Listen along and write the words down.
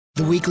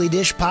The Weekly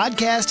Dish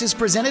podcast is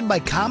presented by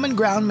Common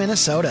Ground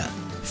Minnesota.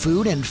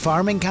 Food and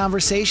farming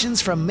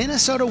conversations from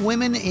Minnesota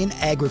women in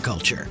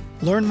agriculture.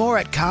 Learn more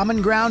at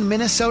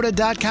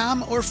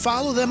commongroundminnesota.com or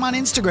follow them on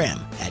Instagram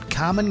at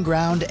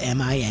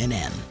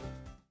commongroundminn.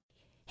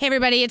 Hey,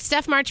 everybody, it's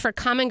Steph March for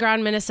Common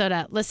Ground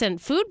Minnesota. Listen,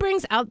 food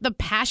brings out the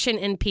passion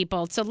in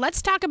people, so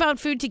let's talk about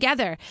food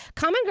together.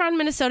 Common Ground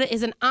Minnesota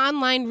is an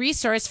online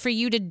resource for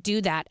you to do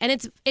that, and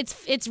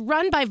it's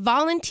run by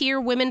volunteer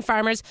women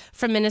farmers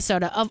from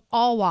Minnesota of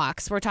all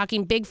walks. We're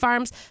talking big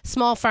farms,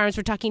 small farms,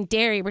 we're talking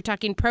dairy, we're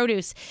talking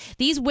produce.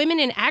 These women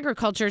in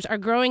agriculture are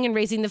growing and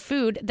raising the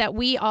food that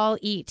we all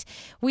eat.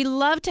 We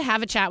love to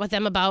have a chat with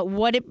them about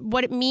what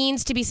it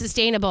means to be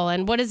sustainable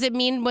and what does it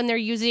mean when they're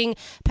using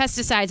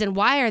pesticides and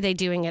why are they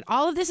doing it.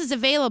 All of this is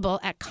available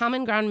at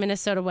Common Ground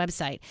Minnesota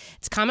website.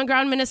 It's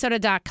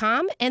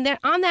commongroundminnesota.com. And then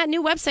on that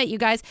new website, you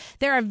guys,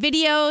 there are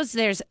videos,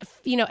 there's,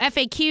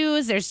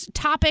 FAQs, there's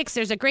topics,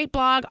 there's a great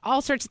blog,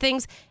 all sorts of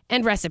things,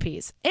 and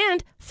recipes.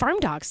 And farm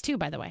dogs, too,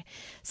 by the way.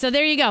 So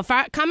there you go.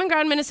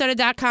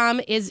 Commongroundminnesota.com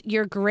is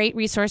your great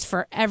resource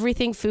for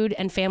everything food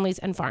and families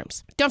and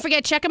farms. Don't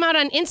forget, check them out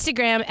on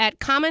Instagram at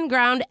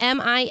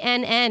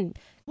commongroundminn.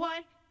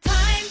 One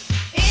time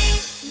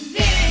is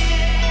there.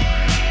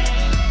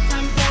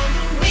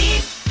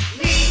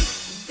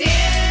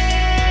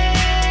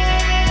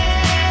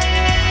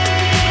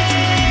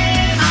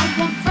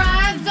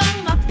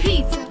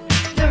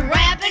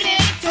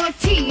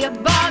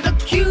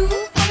 Barbecue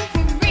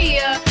from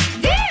Korea.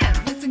 Damn,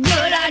 that's a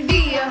good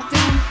idea.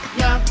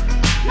 Yuck,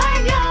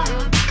 my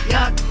yuck,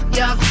 yuck,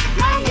 yuck,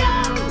 my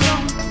yuck,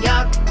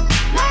 yuck,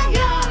 my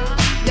yuck,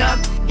 yuck,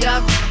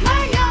 yuck,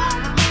 my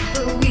yuck.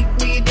 The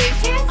weekly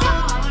dish is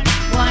on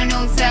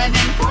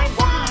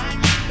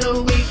 107.1. The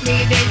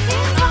weekly dish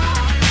is on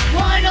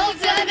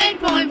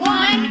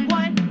 107.1.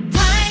 One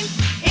time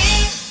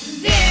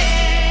is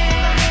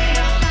there.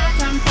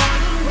 Time for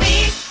the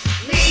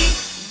weekly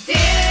dish.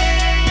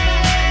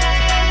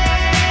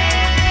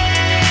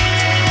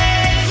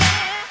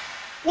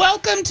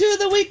 Welcome to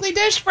the Weekly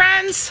Dish,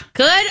 friends.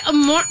 Good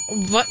What?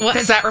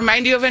 Does that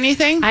remind you of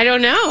anything? I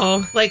don't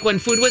know. Like when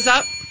food was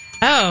up?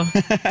 Oh,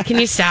 can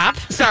you stop?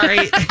 Sorry.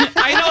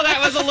 I know that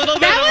was a little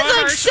bit of a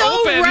harsh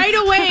open right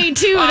away,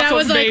 too. off That of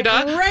was like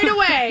Maida. right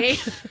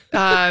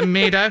away.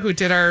 Maida, who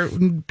did our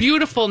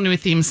beautiful new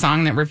theme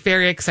song that we're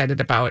very excited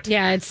about.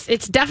 Yeah, it's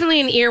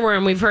definitely an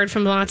earworm. We've heard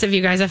from lots of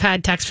you guys. I've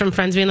had texts from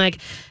friends being like,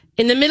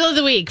 in the middle of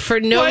the week, for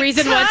no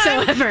reason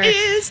whatsoever,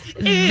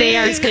 they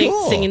are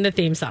singing the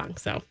theme song.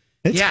 So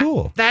It's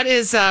cool. That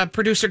is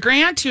producer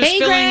Grant, who's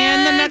filling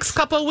in the next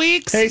couple of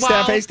weeks. Hey,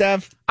 Steph. Hey,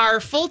 Steph. Our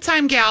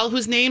full-time gal,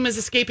 whose name is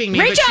escaping me,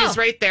 Rachel! but she's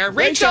right there.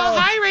 Rachel.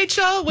 Hi,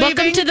 Rachel. Waving.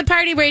 Welcome to the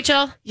party,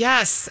 Rachel.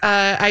 Yes.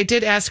 I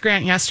did ask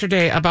Grant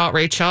yesterday about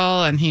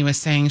Rachel, and he was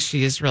saying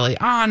she's really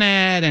on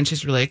it, and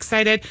she's really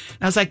excited. And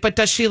I was like, but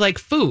does she like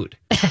food?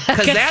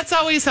 Because that's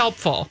always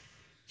helpful.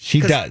 She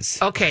does.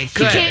 Okay, She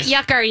good. can't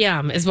yuck our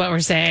yum, is what we're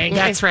saying.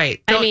 That's right.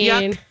 Don't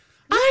yuck.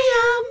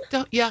 I am.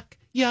 Don't yuck.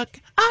 Yuck.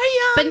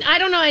 I am. But I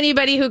don't know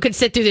anybody who could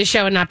sit through this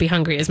show and not be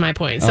hungry, is my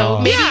point. So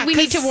maybe we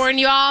need to warn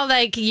you all,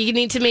 like, you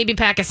need to maybe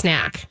pack a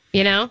snack,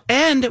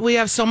 And we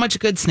have so much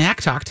good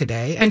snack talk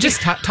today. And just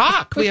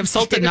talk. We have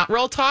salted nut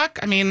roll talk.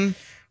 I mean,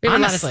 We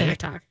have honestly. a lot of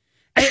snack talk.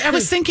 I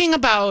was thinking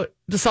about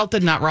the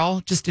salted nut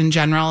roll, just in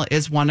general,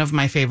 is one of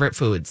my favorite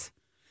foods.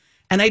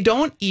 And I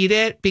don't eat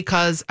it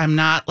because I'm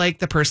not like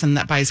the person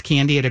that buys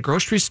candy at a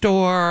grocery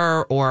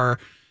store, or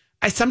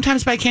I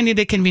sometimes buy candy at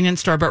a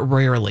convenience store, but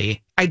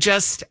rarely. I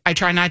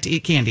try not to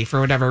eat candy for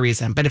whatever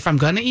reason. But if I'm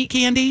going to eat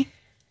candy,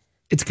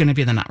 it's going to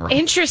be the nut roll.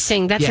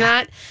 Interesting. That's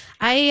not.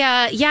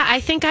 I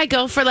think I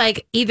go for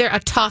like either a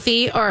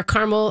toffee or a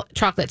caramel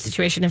chocolate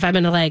situation if I'm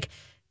going to like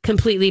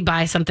completely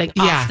buy something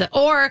off the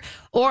or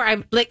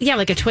I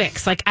like a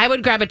Twix. Like I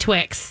would grab a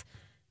Twix.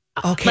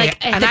 Okay.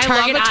 Like at and the I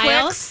Target love a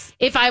aisle Twix.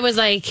 if I was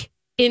like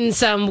in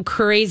some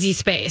crazy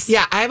space.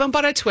 Yeah, I haven't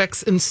bought a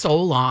Twix in so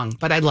long,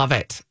 but I love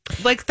it.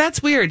 Like,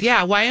 that's weird.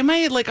 Yeah, why am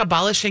I like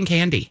abolishing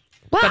candy?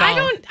 Well, But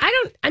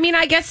I mean,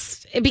 I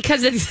guess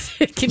because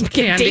it can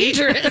get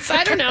dangerous.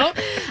 I don't know.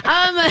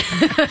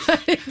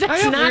 That's I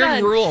have not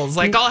weird rules.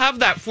 Like, I'll have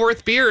that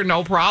fourth beer,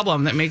 no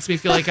problem. That makes me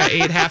feel like I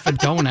ate half a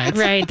donut.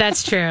 Right,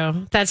 that's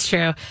true. That's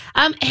true.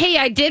 Hey,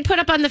 I did put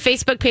up on the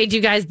Facebook page,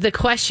 you guys, the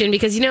question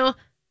because,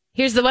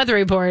 here's the weather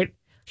report.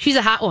 She's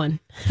a hot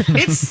one.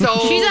 It's so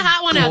She's a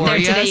hot one out there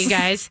today, glorious. you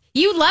guys.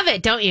 You love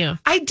it, don't you?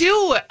 I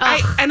do.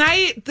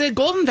 The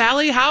Golden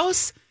Valley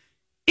house,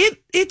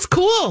 it's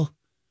cool.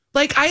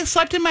 Like, I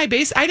slept in my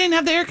base. I didn't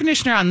have the air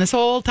conditioner on this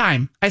whole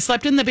time. I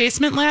slept in the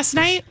basement last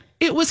night.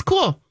 It was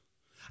cool.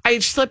 I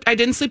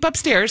didn't sleep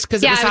upstairs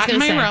because it was hot in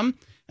my room,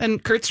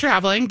 and Kurt's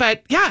traveling.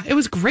 But yeah, it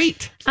was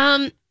great.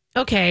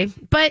 Okay,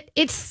 but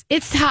it's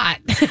hot.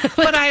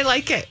 But I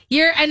like it.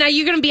 Are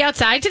you going to be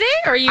outside today,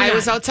 or are you? I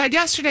was outside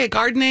yesterday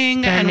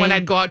gardening, and when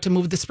I'd go out to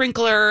move the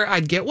sprinkler,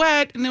 I'd get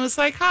wet, and it was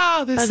like,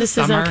 this is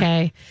summer.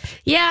 Okay.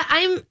 Yeah,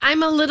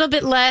 I'm a little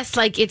bit less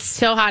like it's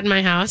so hot in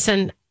my house,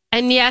 and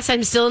yes,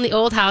 I'm still in the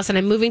old house, and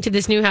I'm moving to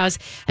this new house.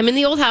 I'm in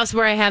the old house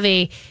where I have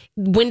a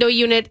window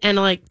unit and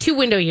like 2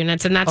 window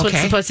units, and that's what's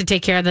Okay. supposed to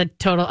take care of the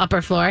total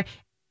upper floor.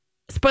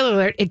 Spoiler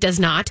alert, it does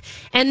not.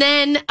 And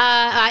then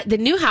the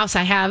new house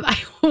I have, I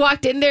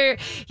walked in there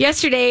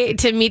yesterday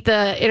to meet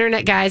the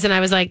internet guys, and I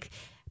was like,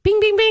 bing,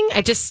 bing, bing.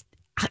 I just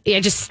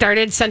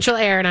started Central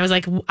Air, and I was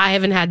like, I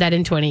haven't had that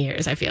in 20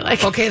 years, I feel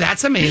like. Okay,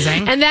 that's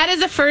amazing. And that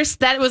is a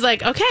first, that was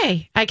like,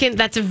 okay,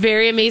 that's a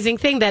very amazing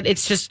thing that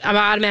it's just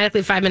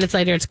automatically 5 minutes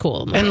later, it's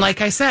cool. And like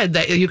I said,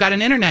 that you got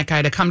an internet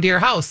guy to come to your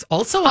house.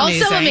 Also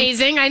amazing. Also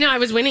amazing. I know, I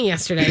was winning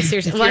yesterday.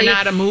 Seriously. If you're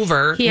not a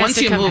mover, he has once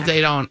to you come move, back.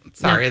 they don't.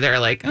 Sorry, they're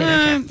like,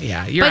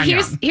 yeah, you're But on your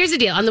own. here's the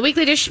deal. On the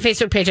Weekly Dish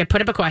Facebook page, I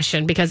put up a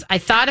question because I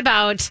thought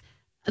about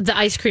the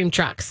ice cream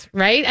trucks,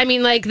 right? I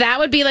mean, like that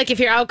would be like if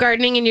you're out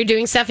gardening and you're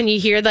doing stuff and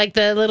you hear like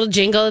the little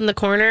jingle in the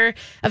corner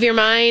of your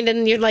mind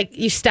and you're like,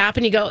 you stop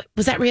and you go,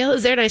 was that real?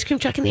 Is there an ice cream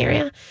truck in the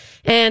area?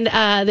 And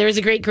there was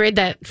a great grid,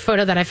 that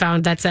photo that I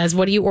found that says,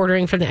 what are you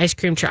ordering from the ice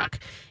cream truck?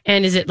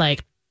 And is it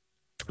like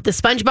the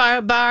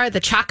SpongeBob bar,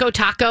 the Choco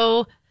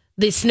Taco,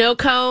 the snow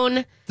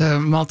cone? The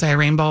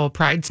multi-rainbow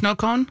pride snow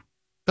cone?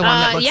 The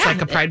one that looks yeah.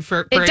 like a pride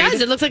parade? It does.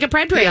 It looks like a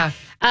pride parade.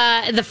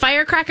 Yeah. The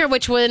firecracker,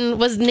 which one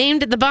was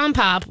named the Bomb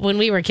Pop when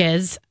we were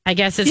kids, I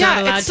guess it's not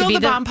Yeah, allowed it's still to be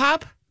the bomb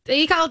pop.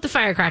 You call it the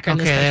firecracker. In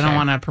this Okay, they picture. don't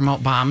want to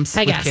promote bombs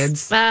I with guess.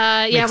 kids.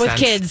 Yeah, Makes with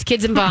sense.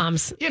 kids and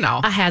bombs. You know.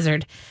 A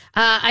hazard.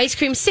 Ice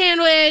cream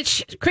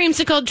sandwich,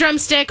 creamsicle,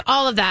 drumstick,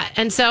 all of that.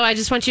 And so I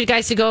just want you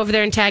guys to go over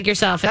there and tag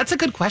yourself. That's a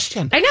good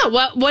question. I know.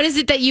 What is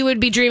it that you would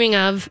be dreaming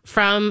of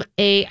from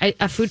a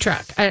food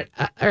truck or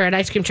an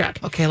ice cream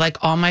truck? Okay, like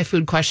all my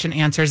food question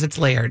answers, it's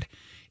layered.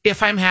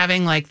 If I'm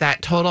having like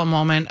that total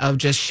moment of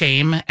just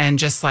shame and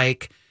just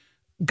like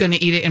gonna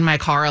eat it in my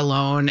car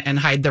alone and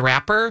hide the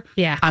wrapper,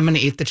 Yeah. I'm gonna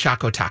eat the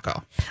Choco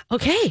Taco.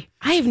 Okay.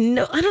 I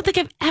don't think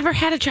I've ever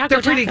had a chocolate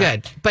They're pretty taco.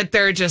 good, but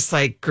they're just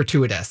like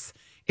gratuitous.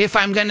 If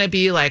I'm gonna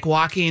be like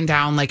walking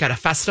down like at a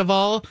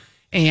festival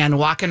and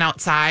walking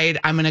outside,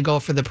 I'm gonna go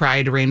for the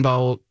Pride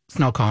Rainbow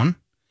Snow Cone.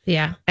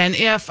 Yeah. And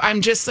if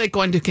I'm just like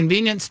going to a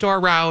convenience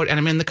store route and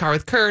I'm in the car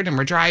with Kurt and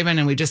we're driving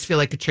and we just feel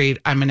like a treat,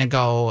 I'm going to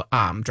go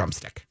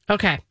drumstick.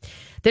 Okay.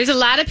 There's a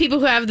lot of people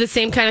who have the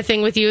same kind of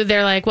thing with you.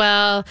 They're like,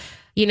 well,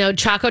 you know,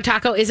 Choco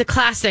Taco is a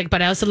classic,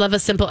 but I also love a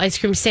simple ice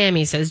cream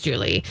Sammy, says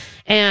Julie.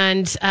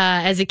 And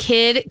as a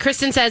kid,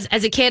 Kristen says,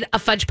 as a kid, a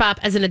fudge pop.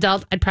 As an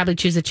adult, I'd probably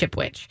choose a Chip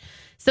Witch.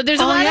 So there's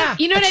a lot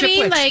of, you know a what I Chip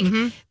mean? Witch.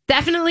 Like,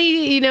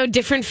 definitely, you know,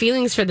 different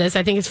feelings for this.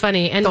 I think it's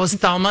funny. And Those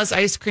Thelma's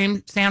ice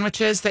cream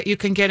sandwiches that you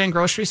can get in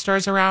grocery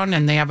stores around,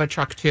 and they have a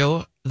truck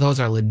too. Those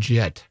are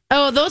legit.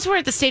 oh, those were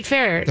at the State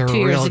Fair They're 2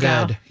 years real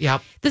ago. good.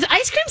 Yep. The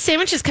ice cream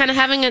sandwich is kind of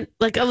having a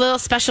little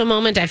special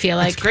moment, I feel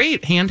like. It's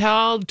great.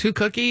 Handheld, 2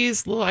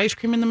 cookies, little ice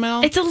cream in the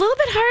middle. It's a little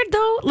bit hard,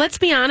 though. Let's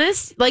be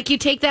honest. Like, you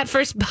take that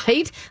first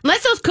bite,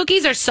 unless those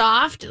cookies are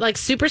soft, like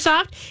super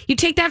soft, you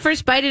take that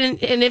first bite,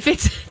 and if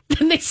it's,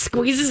 then it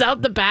squeezes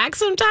out the back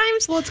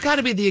sometimes. well, it's got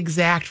to be the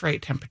exact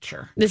right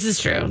temperature. This is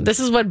true. This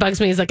is what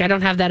bugs me is like, I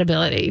don't have that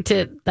ability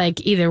to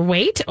like either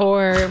wait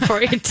or for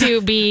it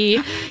to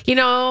be, you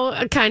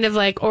know, kind of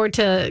like, or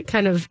to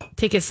kind of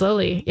take it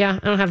slowly. Yeah,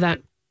 I don't have that.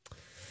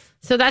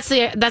 So that's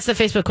the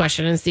Facebook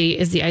question is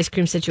the ice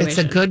cream situation. It's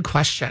a good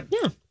question.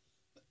 Yeah.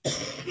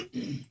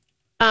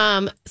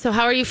 So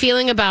how are you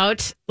feeling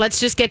about, let's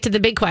just get to the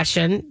big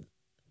question.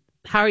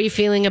 How are you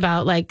feeling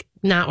about like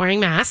not wearing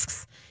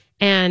masks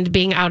and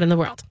being out in the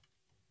world?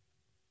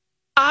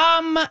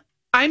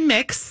 I'm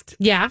mixed.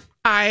 Yeah.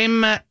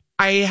 I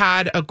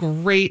had a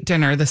great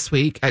dinner this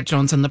week at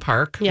Jones in the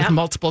Park Yeah. with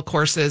multiple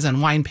courses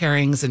and wine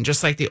pairings and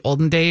just like the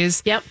olden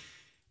days. Yep.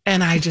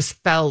 And I just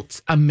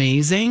felt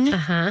amazing.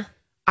 Uh-huh.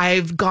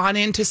 I've gone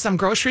into some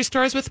grocery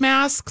stores with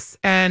masks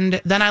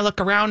and then I look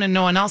around and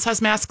no one else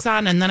has masks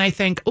on. And then I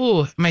think,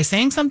 ooh, am I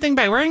saying something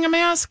by wearing a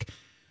mask?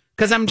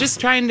 Because I'm just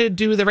trying to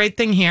do the right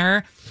thing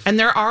here. And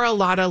there are a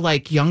lot of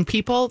like young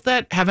people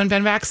that haven't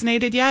been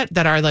vaccinated yet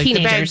that are like the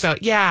Teenagers. bags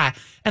out. Yeah.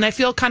 And I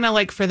feel kind of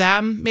like for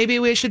them, maybe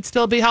we should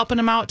still be helping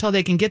them out till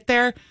they can get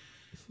there.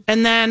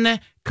 And then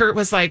Kurt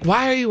was like,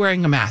 why are you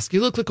wearing a mask?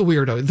 You look like a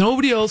weirdo.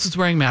 Nobody else is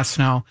wearing masks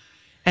now.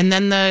 And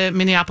then the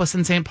Minneapolis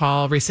and St.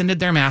 Paul rescinded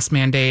their mask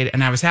mandate.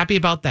 And I was happy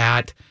about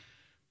that.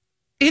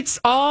 It's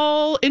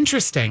all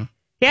interesting.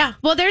 Yeah.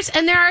 Well, there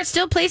are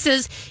still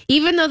places,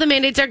 even though the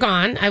mandates are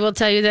gone, I will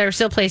tell you there are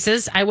still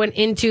places. I went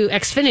into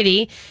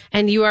Xfinity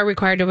and you are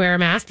required to wear a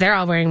mask. They're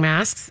all wearing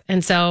masks.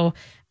 And so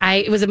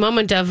it was a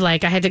moment of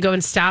like, I had to go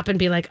and stop and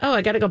be like, oh,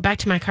 I got to go back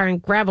to my car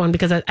and grab one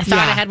because I thought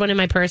I had one in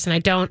my purse and I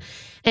don't.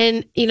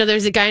 And, you know,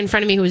 there's a guy in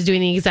front of me who was doing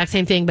the exact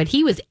same thing, but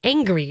he was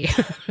angry.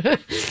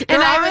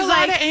 There are a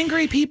lot of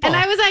angry people. And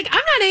I was like,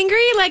 I'm not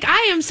angry. Like,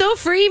 I am so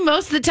free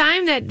most of the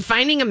time that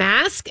finding a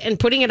mask and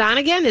putting it on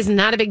again is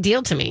not a big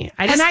deal to me.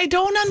 And I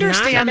don't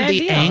understand bad the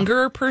deal.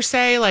 anger per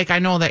se. Like, I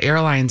know the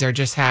airlines are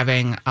just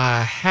having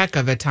a heck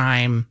of a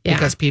time Yeah.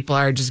 because people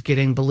are just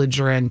getting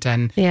belligerent.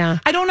 And Yeah.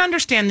 I don't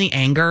understand the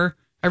anger.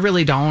 I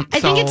really don't. I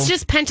think it's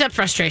just pent up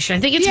frustration. I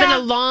think it's been a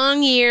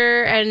long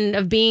year and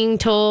of being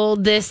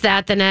told this,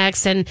 that, the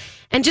next, and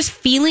just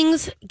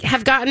feelings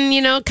have gotten,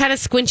 kind of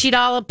squinched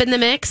all up in the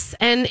mix.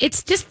 And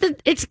it's just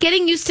it's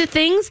getting used to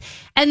things.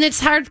 And it's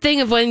hard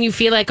thing of when you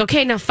feel like,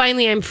 okay, now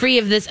finally I'm free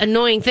of this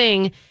annoying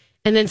thing.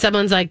 And then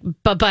someone's like,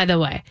 but by the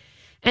way,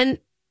 and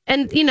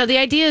the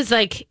idea is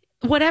like,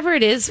 whatever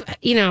it is,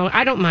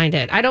 I don't mind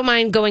it. I don't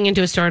mind going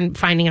into a store and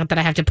finding out that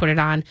I have to put it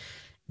on.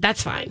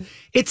 That's fine.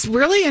 It's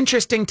really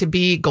interesting to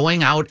be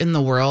going out in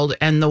the world,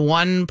 and the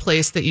one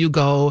place that you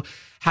go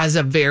has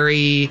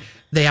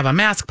they have a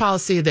mask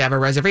policy, they have a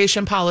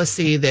reservation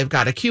policy, they've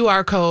got a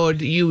QR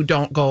code. You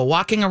don't go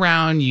walking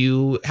around.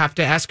 You have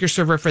to ask your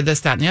server for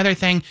this, that, and the other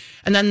thing.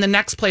 And then the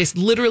next place,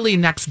 literally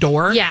next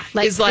door,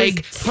 is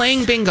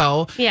playing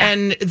bingo. Yeah.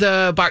 And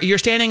the bar, you're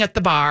standing at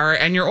the bar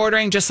and you're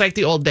ordering just like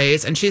the old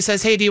days. And she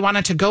says, "Hey, do you want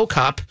a to-go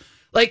cup?"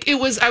 Like I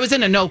was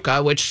in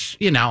Anoka, which,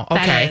 okay.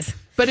 That is.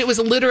 But it was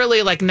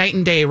literally like night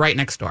and day right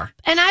next door.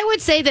 And I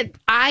would say that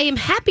I am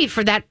happy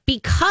for that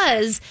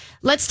because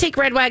let's take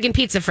Red Wagon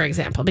Pizza, for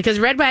example, because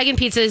Red Wagon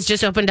Pizza has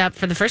just opened up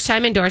for the first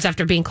time indoors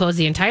after being closed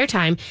the entire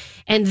time.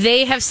 And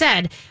they have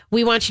said,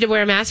 we want you to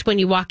wear a mask when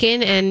you walk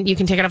in and you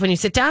can take it off when you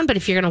sit down. But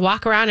if you're going to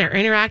walk around or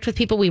interact with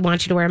people, we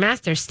want you to wear a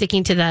mask. They're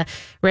sticking to the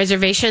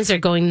reservations. They're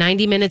going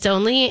 90 minutes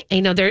only.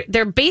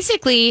 They're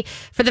basically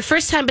for the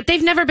first time, but they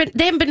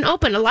haven't been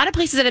open. A lot of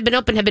places that have been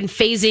open have been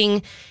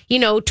phasing,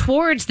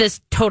 towards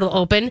this total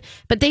open,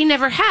 but they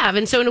never have.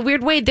 And so in a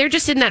weird way, they're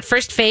just in that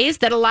first phase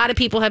that a lot of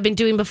people have been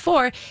doing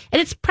before.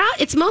 And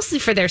it's mostly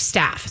for their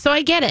staff. So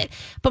I get it.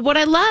 But what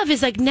I love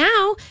is like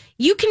now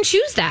you can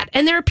choose that.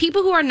 And there are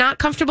people who are not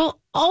comfortable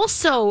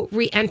also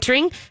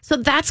re-entering. So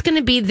that's going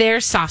to be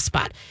their soft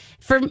spot.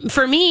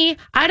 For me,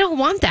 I don't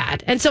want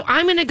that. And so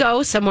I'm going to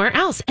go somewhere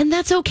else. And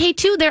that's okay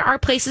too. There are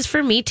places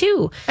for me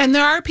too. And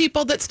there are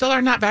people that still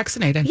are not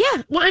vaccinated.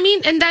 Yeah. Well, I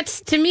mean, and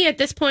that's to me at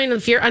this point,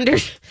 if you're under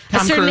a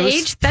certain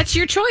age, that's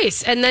your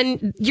choice. And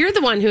then you're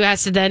the one who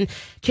has to then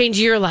change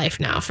your life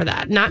now for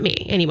that. Not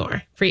me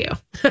anymore, for you.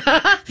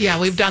 Yeah,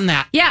 we've done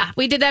that. Yeah,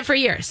 we did that for a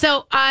year.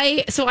 So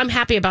I'm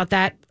happy about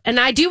that. And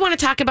I do want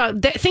to talk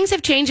about things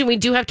have changed and we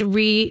do have to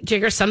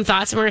rejigger some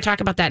thoughts. And we're going to talk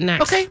about that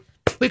next. Okay.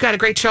 We've got a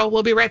great show.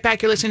 We'll be right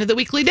back. You're listening to The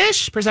Weekly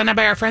Dish, presented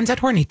by our friends at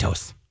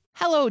Hornitos.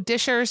 Hello,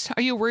 Dishers.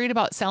 Are you worried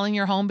about selling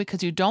your home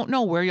because you don't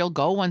know where you'll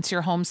go once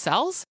your home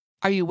sells?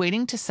 Are you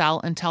waiting to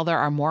sell until there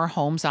are more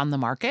homes on the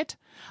market?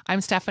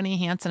 I'm Stephanie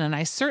Hansen, and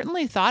I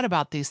certainly thought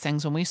about these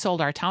things when we sold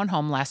our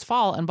townhome last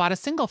fall and bought a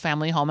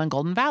single-family home in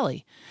Golden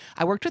Valley.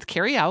 I worked with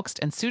Carrie Augst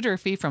and Sue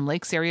Durfee from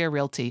Lakes Area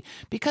Realty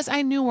because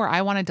I knew where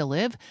I wanted to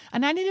live,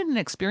 and I needed an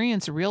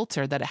experienced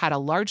realtor that had a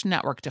large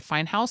network to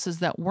find houses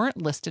that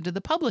weren't listed to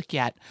the public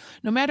yet.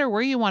 No matter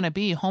where you want to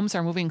be, homes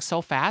are moving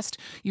so fast,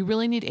 you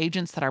really need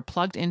agents that are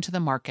plugged into the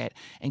market.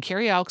 And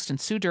Carrie Augst and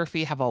Sue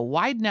Durfee have a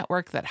wide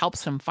network that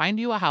helps them find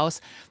you a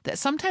house that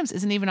sometimes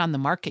isn't even on the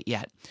market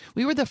yet.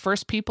 We were the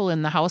first people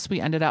in the house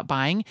we ended up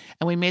buying,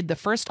 and we made the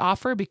first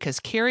offer because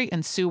Carrie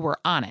and Sue were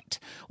on it.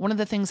 One of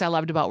the things I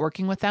loved about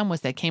working with them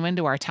was they came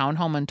into our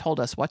townhome and told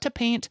us what to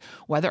paint,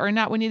 whether or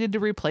not we needed to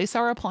replace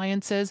our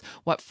appliances,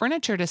 what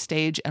furniture to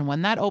stage, and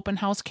when that open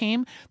house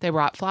came, they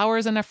brought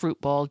flowers and a fruit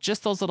bowl,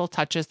 just those little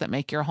touches that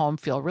make your home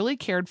feel really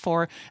cared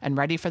for and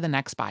ready for the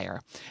next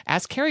buyer.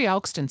 Ask Carrie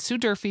Augst and Sue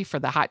Durfee for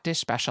the Hot Dish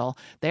Special.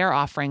 They are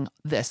offering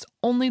this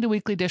only to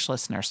Weekly Dish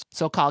listeners.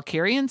 So call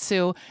Carrie and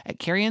Sue at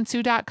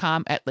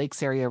carrieandsue.com at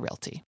Lakes Area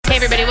Realty. Hey,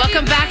 everybody.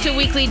 Welcome back to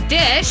Weekly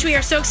Dish. We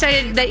are so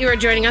excited that you are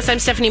joining us. I'm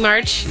Stephanie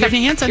March.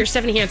 Stephanie Hansen. You're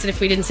Stephanie Hansen, if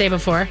we didn't say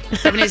before.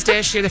 Stephanie's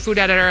Dish. You're the food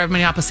editor of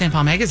Minneapolis St.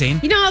 Paul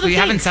Magazine. You know all the We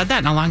things. haven't said that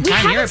in a long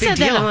time. You're a big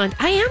deal.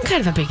 I am kind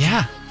of a big deal.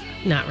 Yeah.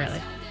 Not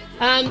really.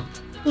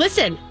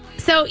 Listen,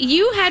 so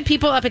you had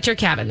people up at your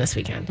cabin this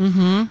weekend.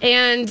 Mm-hmm.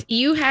 And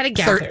you had a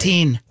gathering.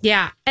 13.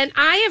 Yeah. And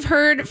I have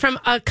heard from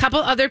a couple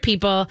other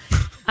people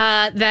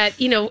that,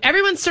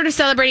 everyone's sort of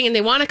celebrating and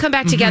they want to come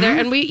back together.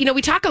 And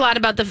we talk a lot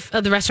about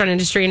the restaurant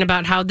industry and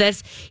about how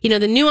this,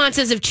 the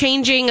nuances of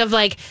changing of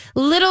like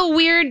little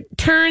weird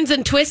turns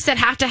and twists that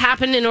have to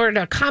happen in order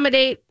to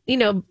accommodate,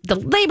 the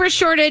labor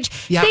shortage,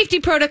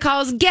 safety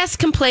protocols, guest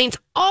complaints,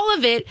 all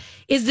of it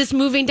is this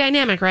moving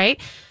dynamic,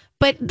 right?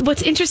 But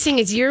what's interesting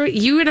is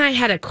you and I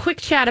had a quick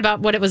chat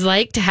about what it was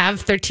like to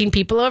have 13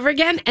 people over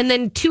again. And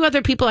then two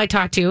other people I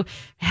talked to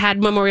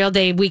had Memorial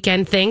Day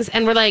weekend things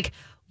and were like,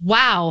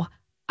 wow,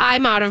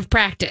 I'm out of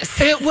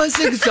practice. It was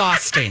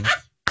exhausting.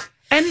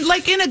 And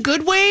like in a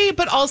good way,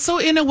 but also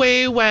in a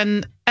way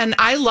and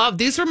I love,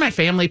 these were my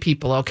family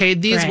people, okay?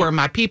 These were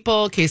my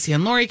people. Casey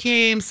and Lori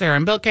came, Sarah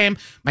and Bill came,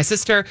 my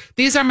sister.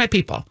 These are my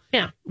people.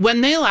 Yeah.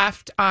 When they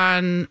left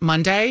on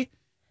Monday,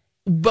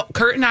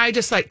 Kurt and I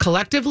just like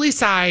collectively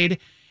sighed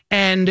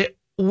and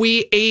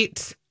we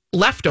ate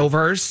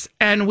leftovers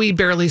and we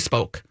barely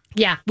spoke.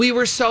 Yeah. We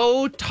were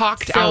so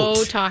talked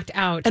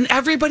out. And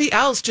everybody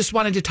else just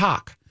wanted to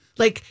talk.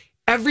 Like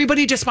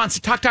everybody just wants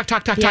to talk.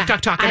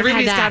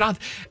 Everybody's got on.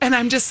 And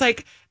I'm just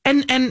like,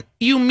 and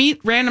you meet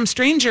random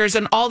strangers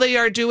and all they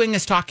are doing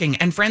is talking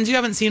and friends you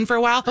haven't seen for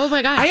a while. Oh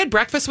my God. I had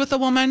breakfast with a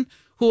woman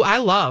who I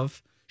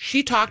love.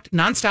 She talked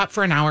nonstop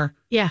for an hour.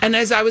 Yeah. And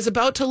as I was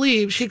about to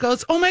leave, she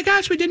goes, "Oh my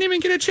gosh, we didn't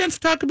even get a chance to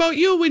talk about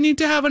you. We need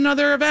to have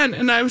another event."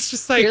 And I was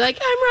just like, You're like,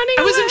 I'm running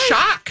I was in away.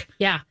 shock.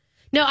 Yeah.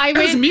 No, I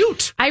was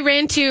mute. I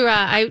ran to,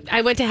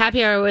 I went to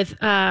happy hour with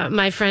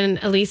my friend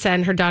Elisa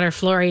and her daughter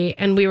Flory,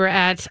 and we were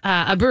at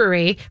a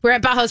brewery. We're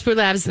at Bauhaus Brew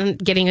Labs and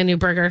getting a new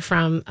burger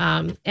from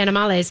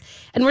Animales.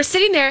 And we're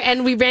sitting there,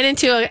 and we ran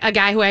into a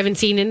guy who I haven't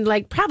seen in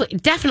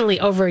definitely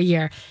over a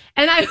year.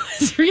 And I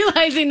was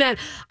realizing that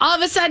all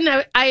of a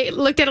sudden I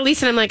looked at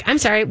Elisa and I'm like, I'm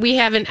sorry, we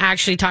haven't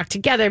actually talked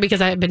together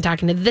because I've been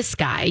talking to this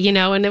guy,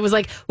 and it was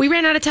like, we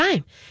ran out of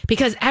time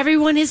because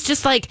everyone is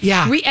just like,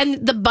 Yeah.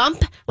 and the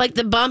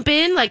bump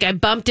in, like I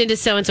bumped into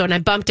so-and-so and I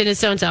bumped into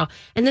so-and-so.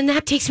 And then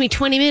that takes me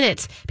 20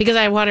 minutes because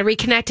I want to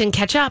reconnect and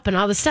catch up and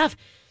all this stuff.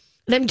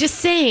 And I'm just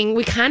saying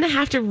we kind of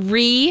have to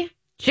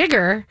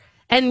rejigger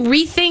and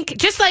rethink,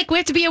 just like we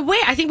have to be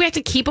aware. I think we have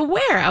to keep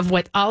aware of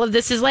what all of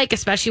this is like,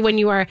 especially when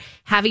you are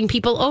having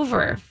people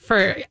over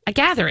for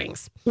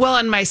gatherings. Well,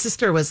 and my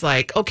sister was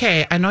like,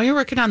 "Okay, I know you're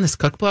working on this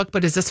cookbook,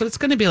 but is this what it's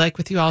going to be like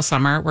with you all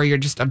summer, where you're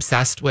just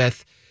obsessed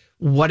with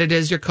what it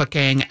is you're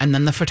cooking and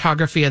then the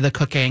photography of the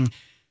cooking?"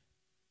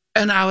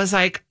 And I was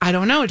like, "I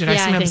don't know. Did I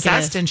Yeah, seem I think it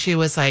obsessed?" is. And she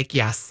was like,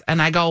 "Yes."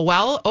 And I go,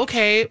 "Well,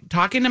 okay,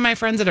 talking to my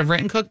friends that have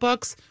written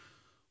cookbooks,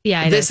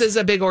 Yeah, this is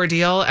a big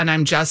ordeal, and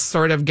I'm just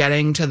sort of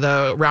getting to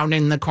the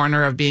rounding the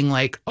corner of being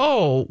like,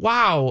 oh,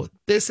 wow,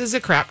 this is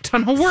a crap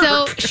ton of work."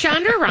 So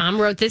Chandra Ram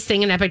wrote this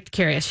thing in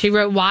Epicurious. She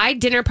wrote, "Why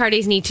dinner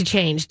parties need to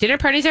change. Dinner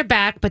parties are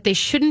back, but they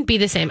shouldn't be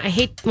the same." I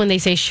hate when they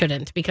say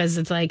shouldn't because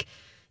it's like,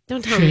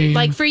 don't tell me.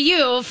 Like for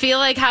you, feel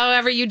like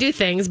however you do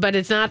things, but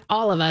it's not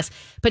all of us.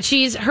 But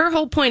her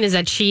whole point is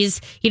that she's,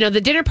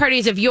 the dinner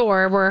parties of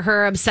yore were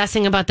her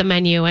obsessing about the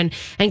menu and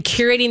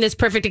curating this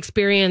perfect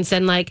experience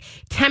and like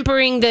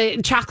tempering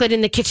the chocolate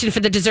in the kitchen for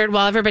the dessert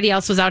while everybody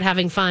else was out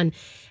having fun.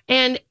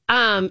 And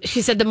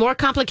she said the more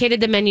complicated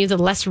the menu, the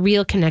less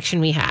real connection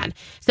we had.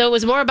 So it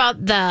was more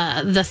about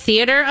the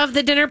theater of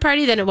the dinner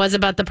party than it was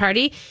about the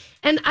party.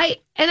 And I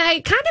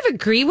kind of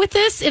agree with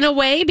this in a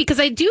way because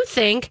I do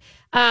think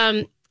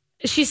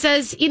she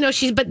says,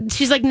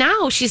 she's like,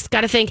 now she's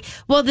got to think,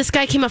 well, this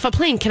guy came off a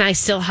plane. Can I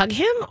still hug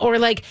him? Or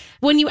like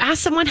when you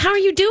ask someone, how are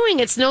you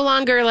doing? It's no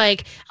longer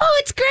like,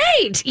 oh, it's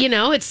great.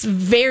 It's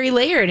very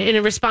layered in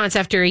a response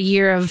after a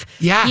year of,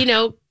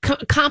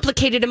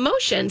 complicated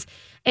emotions.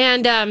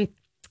 And,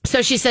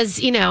 so she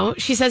says,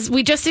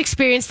 we just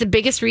experienced the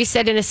biggest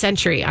reset in a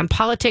century on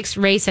politics,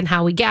 race, and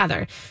how we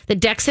gather. The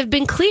decks have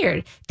been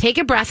cleared. Take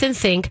a breath and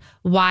think,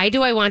 why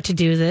do I want to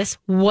do this?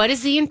 What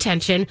is the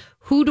intention?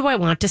 Who do I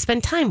want to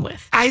spend time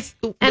with?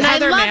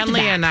 Heather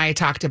Manley and I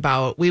talked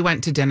about, we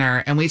went to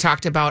dinner and we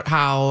talked about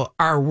how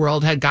our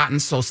world had gotten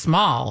so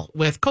small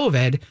with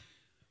COVID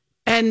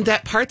and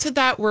that parts of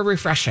that were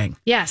refreshing.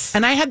 Yes.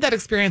 And I had that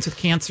experience with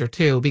cancer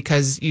too,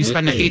 because you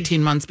spend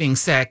 18 months being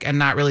sick and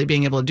not really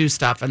being able to do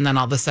stuff. And then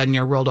all of a sudden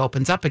your world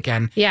opens up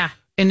again. Yeah.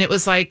 And it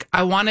was like,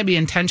 I want to be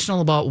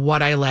intentional about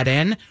what I let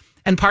in.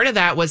 And part of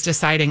that was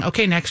deciding,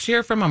 okay, next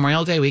year for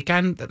Memorial Day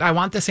weekend, I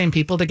want the same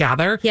people to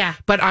gather. Yeah.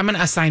 But I'm going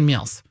to assign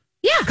meals.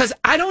 Yeah. Because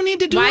I don't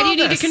need to do Why all do you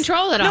need this. to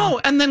control it all?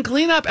 No, and then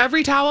clean up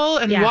every towel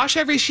and Yeah. wash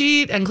every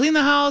sheet and clean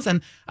the house.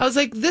 And I was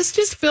like, this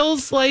just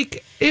feels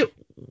like it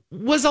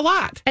was a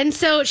lot. And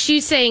so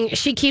she's saying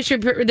she keeps,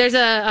 there's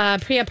a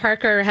Priya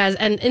Parker has,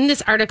 and in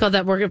this article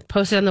that we're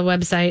posted on the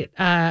website,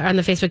 on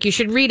the Facebook, you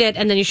should read it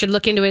and then you should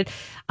look into it.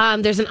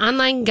 There's an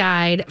online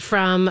guide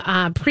from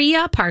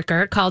Priya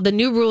Parker called The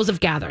New Rules of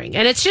Gathering.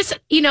 And it's just,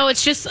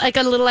 it's just like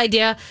a little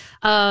idea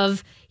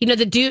of,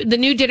 the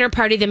new dinner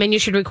party, the menu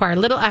should require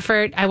little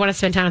effort. I want to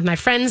spend time with my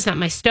friends, not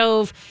my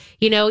stove.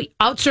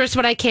 Outsource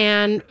what I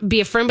can,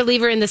 be a firm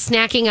believer in the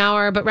snacking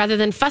hour, but rather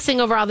than fussing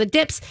over all the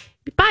dips,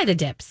 buy the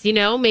dips,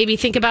 maybe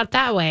think about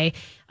that way.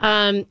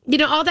 All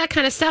that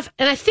kind of stuff.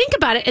 And I think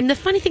about it. And the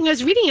funny thing, I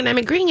was reading it and I'm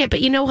agreeing it, but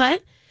you know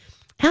what?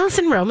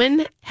 Alison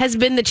Roman has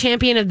been the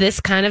champion of this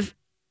kind of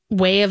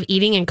way of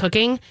eating and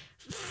cooking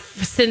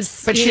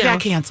since. But she got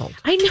canceled.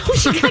 I know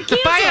she got canceled.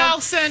 Bye,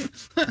 Alison.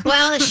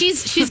 Well,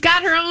 she's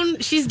got her own.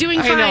 She's doing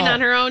I fine know.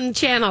 on her own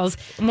channels.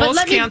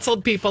 Most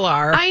canceled people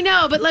are. I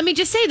know, but let me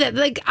just say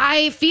that,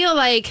 I feel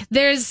like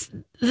there's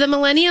the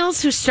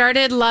millennials who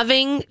started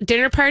loving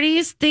dinner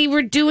parties. They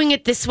were doing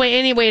it this way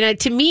anyway. And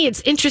to me,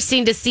 it's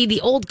interesting to see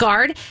the old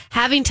guard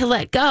having to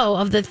let go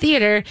of the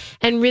theater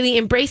and really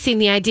embracing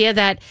the idea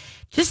that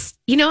just,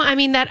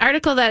 that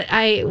article that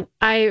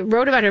I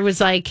wrote about her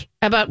was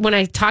about when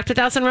I talked with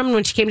Alison Roman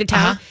when she came to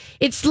town. Uh-huh.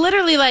 It's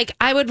literally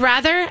I would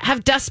rather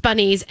have dust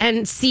bunnies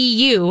and see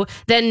you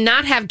than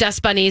not have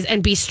dust bunnies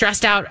and be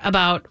stressed out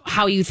about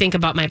how you think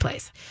about my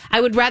place.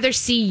 I would rather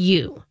see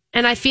you.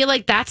 And I feel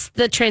like that's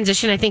the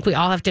transition I think we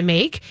all have to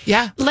make.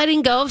 Yeah.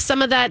 Letting go of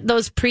some of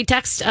those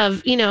pretexts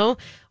of,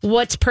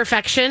 what's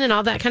perfection and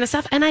all that kind of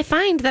stuff. And I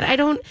find that I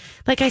don't,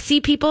 I see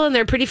people and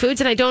their pretty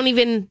foods and I don't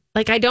even,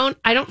 I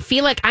don't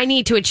feel like I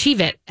need to achieve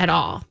it at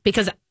all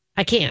because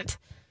I can't.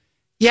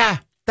 Yeah,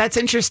 that's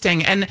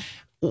interesting. And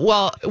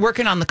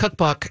working on the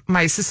cookbook,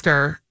 my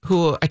sister,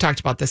 who I talked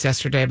about this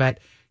yesterday, but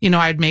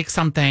I'd make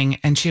something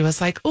and she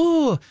was like,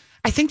 "Oh,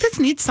 I think this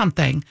needs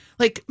something.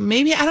 Like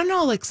maybe, I don't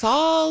know, like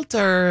salt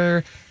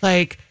or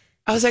like,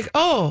 I was like,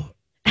 oh,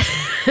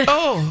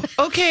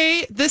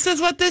 okay. This is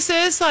what this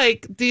is.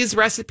 Like these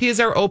recipes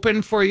are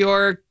open for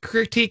your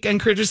critique and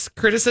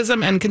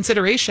criticism and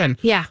consideration.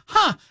 Yeah.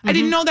 Huh. I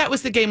didn't know that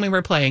was the game we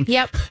were playing.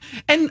 Yep.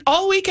 And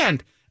all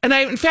weekend. And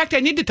in fact,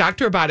 I need to talk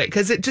to her about it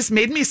because it just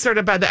made me sort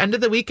of by the end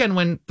of the weekend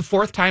when the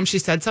fourth time she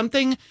said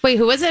something. Wait,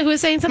 who was it? Who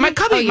was saying something? My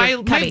cubby,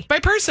 your cubby. my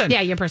person.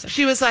 Yeah, your person.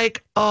 She was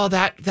like, oh,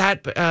 that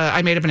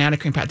I made a banana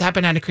cream pie. That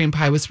banana cream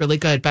pie was really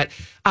good. But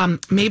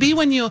maybe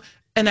when you,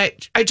 and I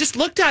just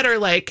looked at her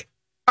like,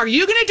 are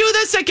you going to do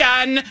this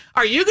again?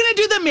 Are you going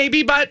to do the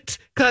maybe but?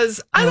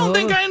 Because I don't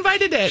think I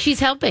invited it. She's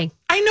helping.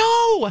 I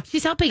know.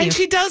 She's helping you. And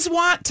she does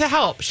want to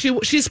help.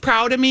 She's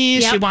proud of me.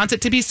 Yep. She wants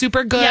it to be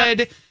super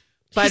good. Yep.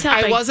 But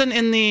I wasn't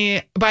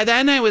by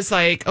then I was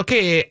like,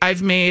 okay,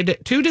 I've made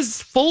 2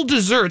 full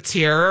desserts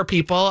here,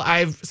 people.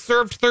 I've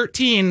served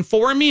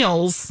 4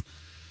 meals.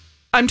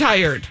 I'm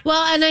tired.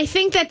 Well, and I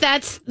think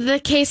that's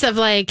the case of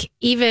like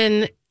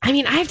even, I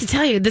mean, I have to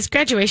tell you, this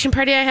graduation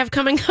party I have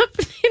coming up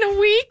in a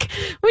week,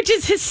 which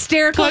is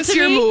hysterical Plus to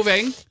you're me.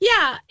 moving.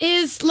 Yeah,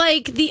 is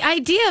like the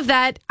idea of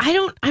that.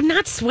 I'm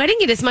not sweating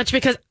it as much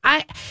because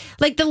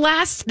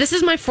this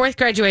is my 4th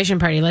graduation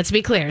party, let's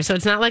be clear. So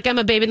it's not like I'm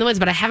a babe in the woods,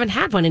 but I haven't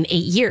had one in 8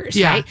 years,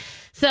 Yeah. right?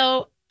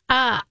 So,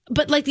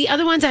 but like the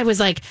other ones, I was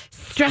like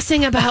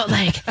stressing about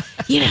like,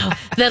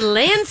 the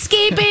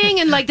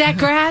landscaping and like that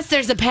grass,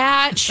 there's a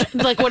patch.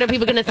 Like, what are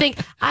people going to think?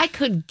 I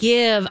could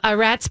give a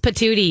rat's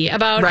patootie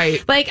about,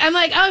 Right. like, I'm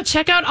like, oh,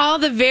 check out all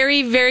the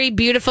very, very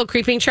beautiful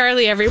creeping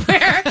Charlie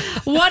everywhere.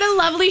 What a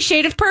lovely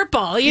shade of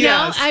purple, you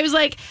know? Yes. I was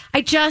like,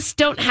 I just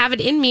don't have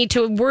it in me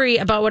to worry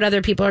about what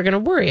other people are going to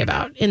worry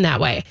about in that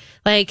way.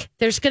 Like,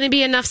 there's going to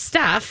be enough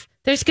stuff.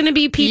 There's going to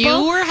be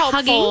people You were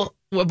helpful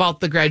about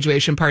the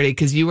graduation party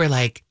because you were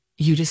like,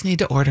 you just need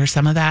to order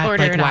some of that.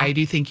 Order like, it why all.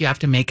 do you think you have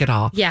to make it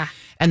all? Yeah.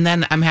 And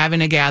then I'm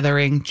having a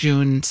gathering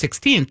June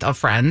 16th of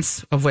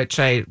friends, of which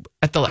I'm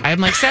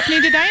like, Stephanie,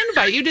 did I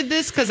invite you to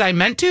this? Because I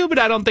meant to, but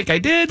I don't think I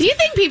did. Do you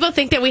think people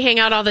think that we hang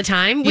out all the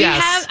time?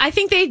 Yes. I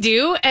think they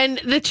do. And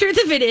the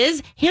truth of it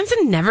is,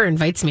 Hanson never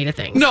invites me to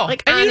things. No,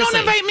 like, and you honestly.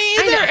 don't invite me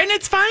I either, know. and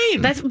it's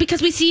fine. That's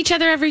because we see each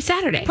other every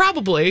Saturday.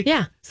 Probably.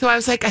 Yeah. So I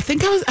was like,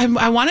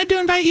 I wanted to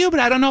invite you, but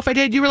I don't know if I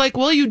did. You were like,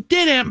 well, you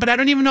didn't, but I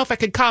don't even know if I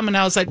could come. And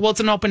I was like, well, it's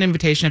an open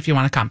invitation if you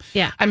want to come.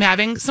 Yeah. I'm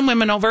having some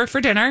women over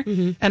for dinner,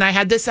 and I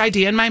had this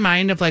idea in my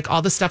mind of like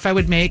all the stuff I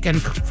would make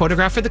and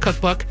photograph for the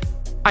cookbook.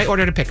 I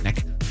ordered a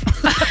picnic.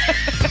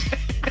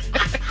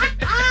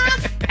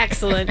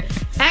 Excellent.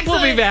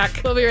 We'll be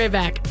back. We'll be right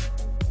back.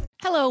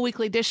 Hello,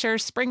 Weekly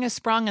Dishers. Spring has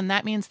sprung, and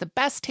that means the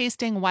best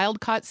tasting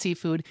wild-caught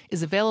seafood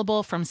is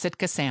available from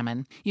Sitka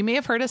Salmon. You may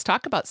have heard us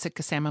talk about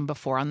Sitka Salmon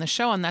before on the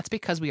show, and that's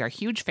because we are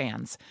huge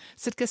fans.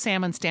 Sitka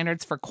Salmon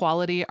standards for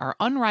quality are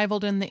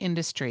unrivaled in the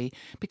industry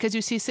because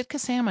you see, Sitka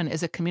Salmon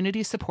is a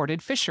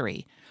community-supported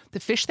fishery.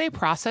 The fish they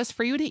process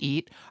for you to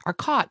eat are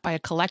caught by a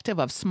collective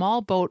of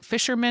small boat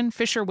fishermen,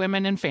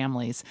 fisherwomen, and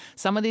families.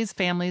 Some of these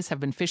families have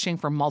been fishing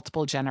for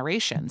multiple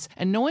generations,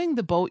 and knowing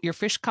the boat your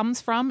fish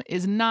comes from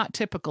is not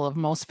typical of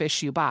most fish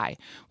you buy.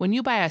 When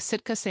you buy a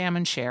Sitka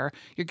Salmon share,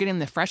 you're getting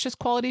the freshest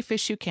quality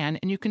fish you can,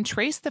 and you can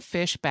trace the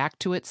fish back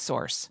to its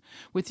source.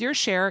 With your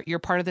share, you're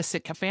part of the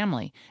Sitka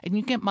family, and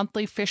you get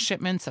monthly fish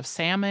shipments of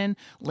salmon,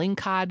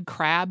 lingcod,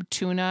 crab,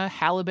 tuna,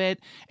 halibut,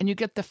 and you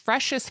get the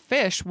freshest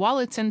fish while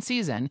it's in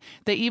season.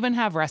 They even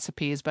have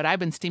recipes, but I've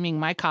been steaming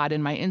my cod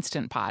in my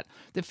Instant Pot.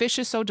 The fish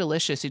is so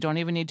delicious, you don't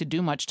even need to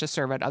do much to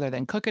serve it other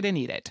than cook it and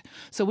eat it.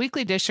 So,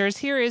 Weekly Dishers,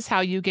 here is how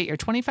you get your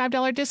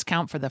 $25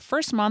 discount for the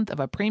first month of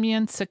a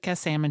premium Sitka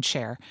Salmon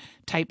share.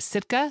 Type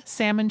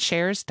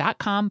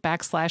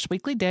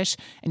sitkasalmonshares.com/weekly dish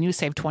and you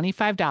save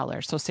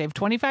 $25. So save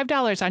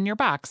 $25 on your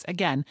box.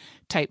 Again,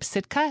 type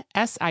Sitka,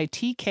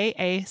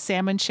 SITKA,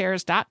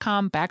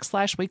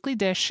 salmonshares.com/weekly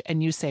dish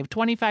and you save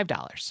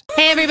 $25.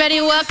 Hey,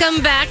 everybody.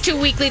 Welcome back to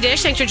Weekly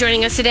Dish. Thanks for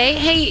joining us today.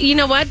 Hey, you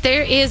know what?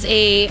 There is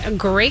a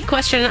great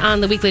question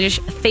on the Weekly Dish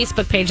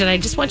Facebook page that I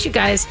just want you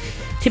guys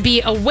to be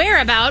aware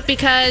about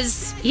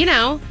because,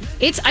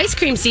 it's ice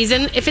cream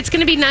season. If it's going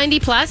to be 90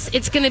 plus,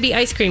 it's going to be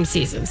ice cream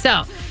season.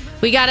 So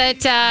we got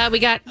it.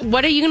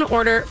 What are you going to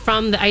order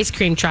from the ice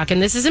cream truck?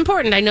 And this is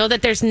important. I know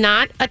that there's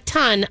not a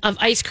ton of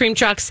ice cream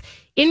trucks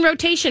in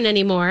rotation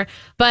anymore,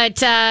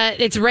 but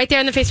it's right there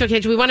on the Facebook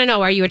page. We want to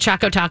know, are you a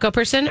Choco Taco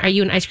person? Are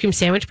you an ice cream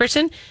sandwich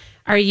person?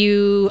 Are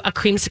you a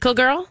creamsicle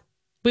girl?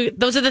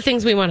 Those are the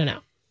things we want to know.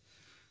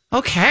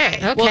 Okay.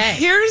 Well,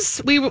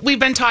 we've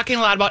been talking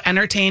a lot about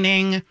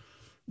entertaining,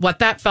 what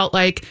that felt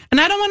like. And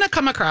I don't want to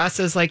come across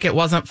as like it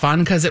wasn't fun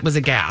because it was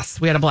a gas.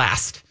 We had a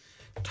blast.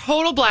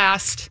 Total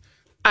blast.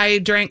 I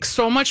drank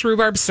so much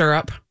rhubarb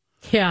syrup.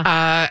 Yeah.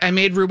 I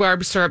made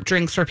rhubarb syrup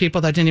drinks for people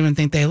that didn't even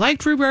think they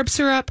liked rhubarb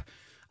syrup.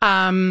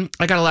 I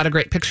got a lot of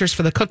great pictures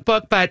for the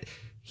cookbook, but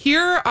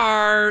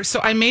so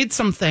I made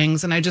some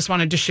things and I just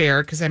wanted to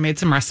share because I made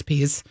some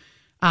recipes.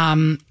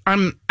 I'm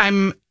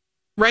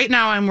right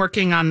now I'm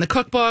working on the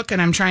cookbook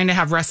and I'm trying to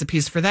have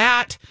recipes for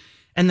that.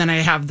 And then I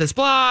have this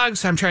blog,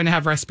 so I'm trying to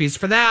have recipes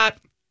for that.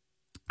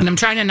 And I'm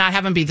trying to not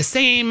have them be the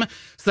same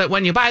so that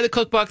when you buy the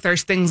cookbook,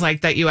 there's things like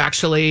that you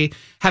actually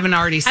haven't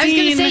already seen. I was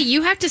going to say,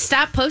 you have to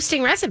stop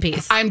posting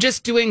recipes. I'm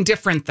just doing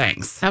different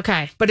things.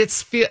 Okay. But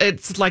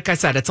it's like I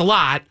said, it's a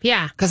lot.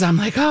 Yeah. Because I'm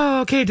like,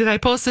 oh, okay, did I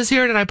post this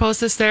here? Did I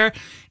post this there?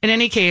 In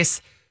any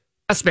case,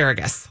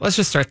 asparagus. Let's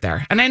just start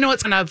there. And I know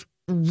it's kind of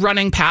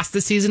running past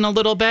the season a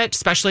little bit,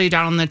 especially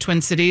down in the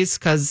Twin Cities.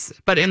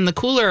 But in the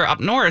cooler up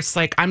north,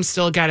 like I'm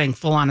still getting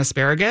full on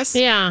asparagus.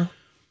 Yeah.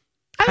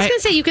 I was going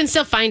to say you can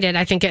still find it,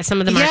 I think, at some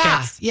of the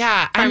markets.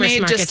 Yeah. I Farmers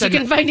made markets. You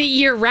can find it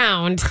year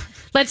round.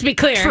 Let's be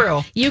clear.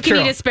 True. You can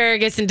True. eat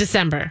asparagus in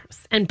December,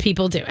 and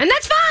people do. And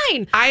that's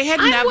fine.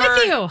 I'm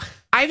with you.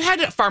 I've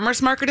had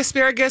farmers market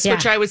asparagus, Yeah.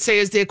 which I would say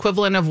is the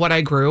equivalent of what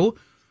I grew.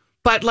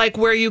 But like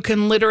where you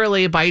can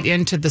literally bite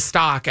into the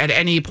stalk at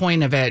any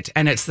point of it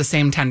and it's the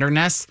same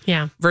tenderness.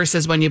 Yeah.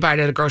 Versus when you buy it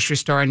at a grocery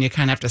store and you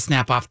kind of have to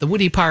snap off the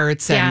woody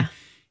parts. And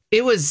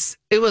it was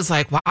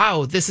like,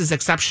 wow, this is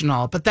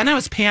exceptional. But then I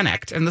was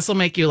panicked, and this will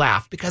make you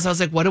laugh, because I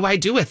was like, what do I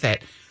do with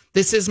it?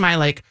 This is my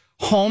like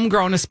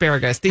homegrown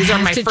asparagus. These are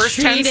my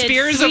first 10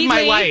 spears of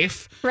my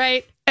life.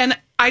 Right. And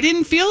I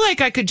didn't feel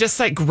like I could just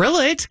like grill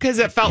it, because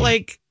it felt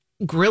like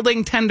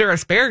grilling tender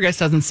asparagus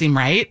doesn't seem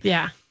right.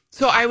 Yeah.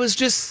 So I was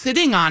just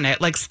sitting on it,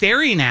 like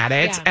staring at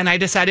it, Yeah. and I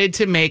decided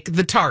to make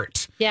the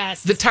tart.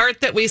 Yes. The tart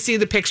that we see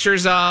the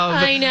pictures of.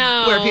 I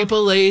know. Where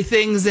people lay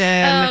things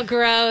in. Oh,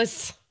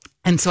 gross.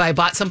 And so I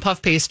bought some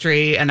puff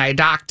pastry and I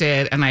docked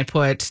it and I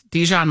put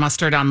Dijon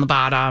mustard on the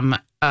bottom.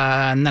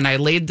 And then I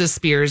laid the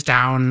spears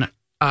down,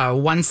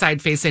 one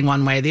side facing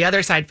one way, the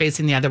other side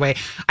facing the other way.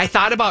 I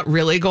thought about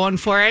really going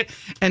for it,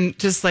 and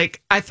just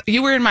like,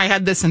 you were in my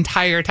head this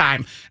entire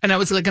time, and I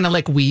was like, going to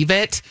like weave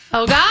it.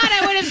 Oh, God,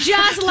 I would have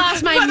just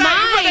lost my mind. But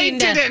I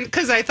didn't,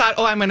 because I thought,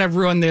 I'm going to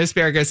ruin the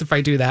asparagus if I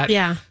do that.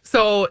 Yeah.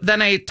 So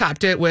then I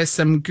topped it with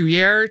some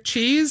Gruyere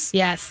cheese.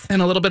 Yes.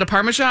 And a little bit of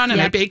Parmesan,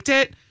 and I Yep. baked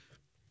it.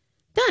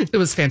 Done. It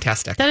was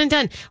fantastic. Done and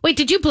done. Wait,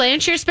 did you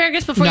blanch your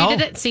asparagus before No. you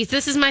did it? See,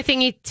 this is my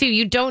thingy too.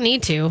 You don't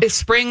need to. It's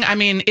spring. I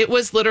mean, it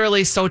was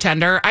literally so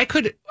tender.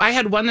 I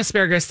had one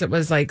asparagus that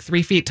was like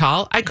 3 feet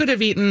tall. I could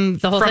have eaten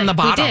The whole from thing. the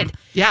bottom. We did.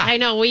 Yeah. I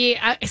know.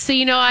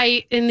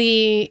 I in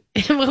the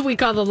what we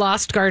call the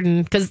lost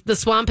garden, because the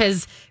swamp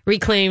has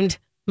reclaimed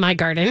my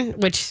garden,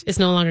 which is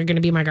no longer going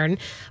to be my garden.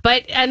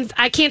 And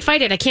I can't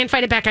fight it. I can't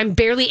fight it back. I'm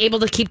barely able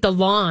to keep the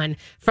lawn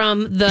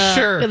from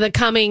the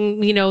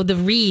coming, the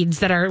reeds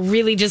that are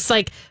really just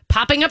like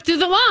popping up through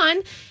the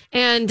lawn.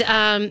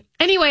 And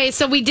anyway,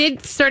 so we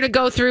did sort of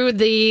go through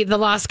the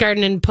lost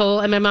garden and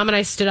my mom and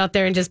I stood out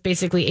there and just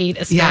basically ate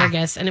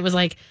asparagus. And it was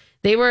like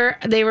they were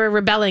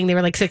rebelling. They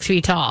were like 6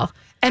 feet tall.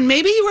 And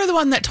maybe you were the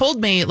one that told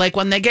me, like,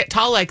 when they get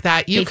tall like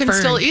that, you can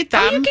still eat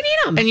them. Oh, you can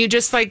eat them. And you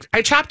just like,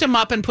 I chopped them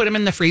up and put them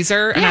in the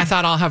freezer, and I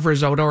thought I'll have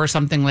risotto or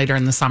something later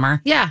in the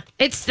summer. Yeah,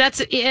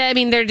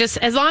 they're just,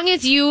 as long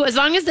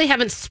as they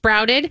haven't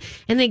sprouted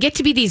and they get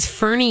to be these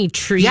ferny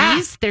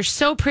trees, they're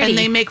so pretty. And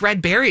they make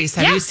red berries.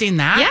 Have you seen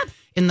that? Yeah.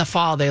 In the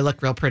fall, they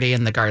look real pretty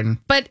in the garden.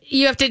 But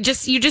you have to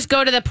just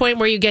go to the point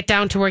where you get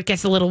down to where it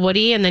gets a little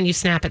woody, and then you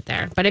snap it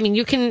there. But I mean,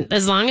 you can,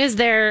 as long as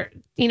they're,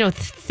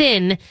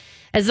 thin,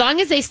 as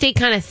long as they stay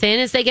kind of thin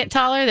as they get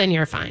taller, then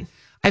you're fine.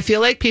 I feel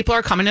like people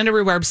are coming into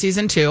rhubarb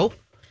season too.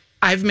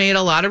 I've made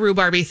a lot of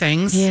rhubarby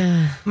things.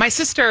 Yeah. My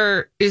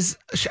sister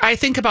I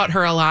think about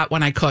her a lot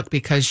when I cook,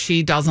 because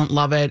she doesn't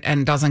love it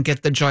and doesn't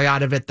get the joy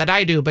out of it that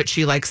I do, but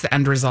she likes the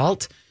end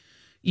result.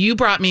 You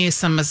brought me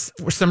some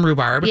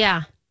rhubarb.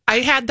 Yeah.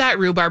 I had that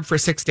rhubarb for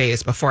 6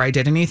 days before I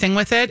did anything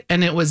with it,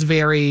 and it was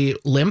very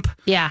limp.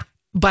 Yeah.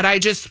 But I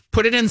just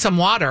put it in some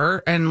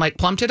water and like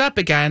plumped it up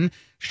again,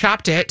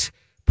 chopped it,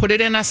 put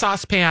it in a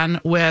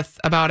saucepan with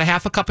about a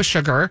half a cup of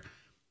sugar,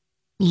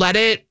 let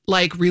it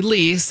like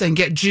release and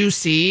get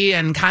juicy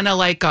and kind of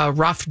like a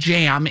rough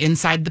jam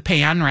inside the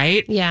pan,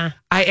 right? Yeah.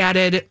 I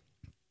added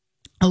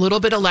a little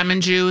bit of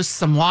lemon juice,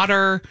 some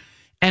water,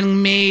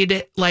 and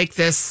made like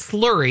this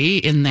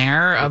slurry in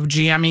there of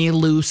jammy,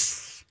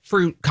 loose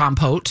fruit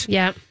compote.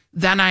 Yeah.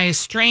 Then I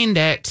strained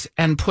it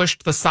and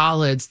pushed the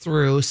solids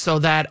through so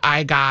that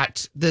I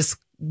got this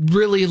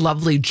really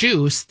lovely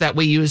juice that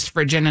we used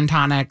for gin and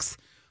tonics,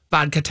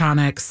 vodka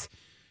tonics.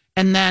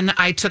 And then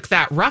I took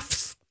that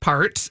rough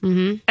part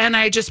and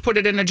I just put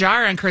it in a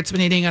jar, and Kurt's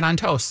been eating it on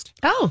toast.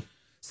 Oh.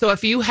 So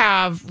if you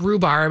have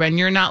rhubarb and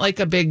you're not like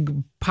a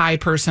big pie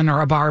person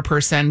or a bar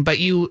person, but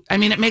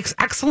it makes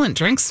excellent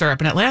drink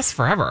syrup and it lasts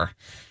forever.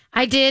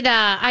 I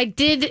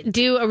did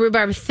do a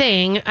rhubarb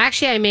thing.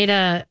 Actually, I made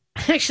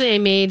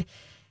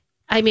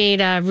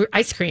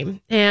ice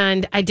cream,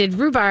 and I did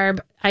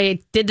rhubarb. I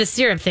did the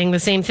syrup thing, the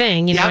same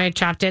thing. Yep. I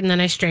chopped it and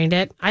then I strained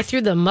it. I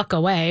threw the muck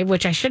away,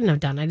 which I shouldn't have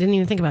done. I didn't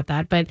even think about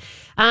that. But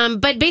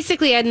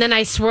basically, and then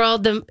I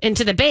swirled them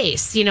into the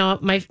base.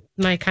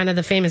 My kind of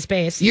the famous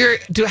base.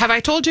 Have I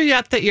told you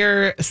yet that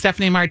your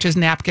Stephanie March's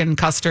napkin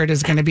custard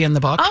is going to be in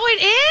the book? Oh,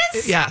 it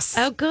is? Yes.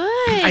 Oh,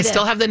 good. I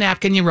still have the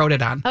napkin you wrote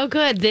it on. Oh,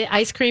 good. The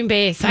ice cream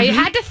base. I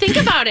had to think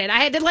about it. I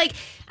had to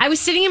I was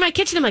sitting in my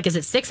kitchen. I'm like, is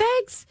it 6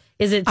 eggs?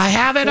 Is it? I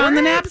have it 4 on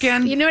the eggs?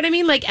 napkin. You know what I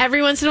mean? Like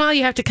every once in a while,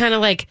 you have to kind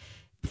of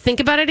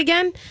think about it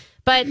again.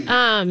 But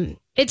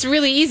It's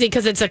really easy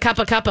because it's a cup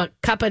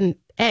and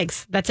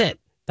eggs. That's it.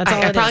 That's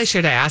all I probably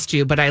should have asked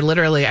you, but I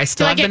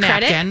still Do I have the get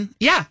credit? napkin.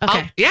 Yeah.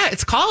 Okay. Yeah,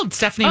 it's called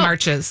Stephanie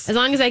Marches. As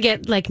long as I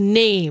get like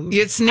name.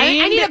 It's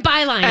named. I need a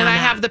byline. And on I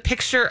that. have the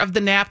picture of the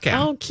napkin.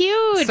 Oh,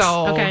 cute.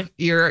 So okay.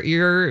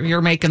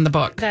 you're making the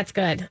book. That's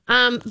good.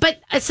 But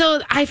so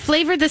I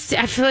flavored this.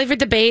 I flavored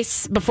the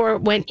base before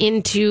it went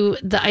into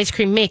the ice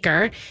cream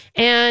maker,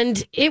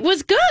 and it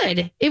was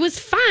good. It was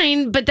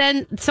fine. But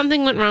then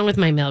something went wrong with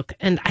my milk,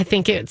 and I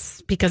think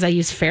it's because I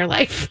use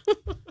Fairlife.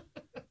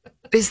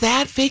 Is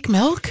that fake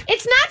milk?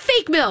 It's not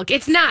fake milk.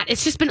 It's not.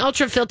 It's just been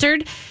ultra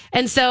filtered,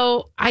 and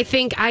so I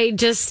think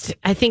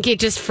it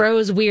just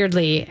froze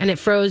weirdly, and it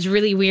froze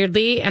really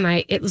weirdly, and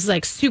it was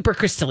like super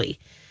crystally.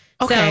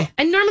 Okay. So,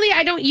 and normally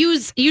I don't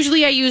use.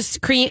 Usually I use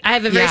cream. I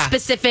have a very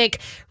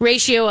specific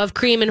ratio of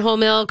cream and whole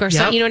milk, or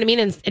so. You know what I mean.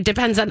 And it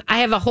depends on.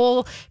 I have a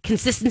whole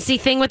consistency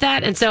thing with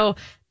that, and so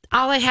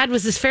all I had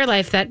was this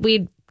Fairlife that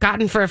we'd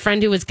gotten for a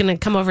friend who was going to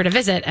come over to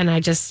visit, and I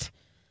just.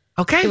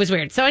 Okay. It was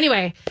weird. So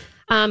anyway.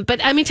 But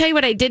let me tell you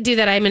what I did do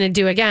that I'm going to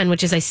do again,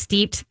 which is I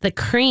steeped the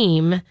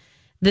cream.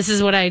 This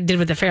is what I did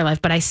with the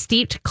Fairlife, but I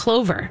steeped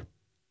clover.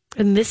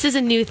 And this is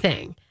a new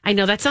thing. I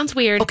know that sounds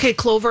weird. Okay,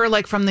 clover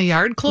like from the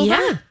yard clover?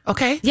 Yeah.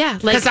 Okay. Yeah.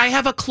 Because I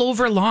have a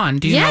clover lawn.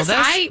 Do you know this?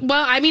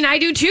 I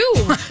do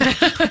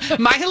too.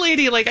 My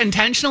lady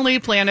intentionally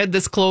planted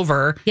this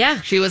clover.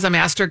 Yeah. She was a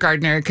master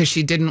gardener because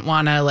she didn't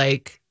want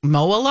to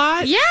mow a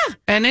lot. Yeah.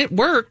 And it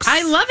works.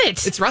 I love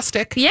it. It's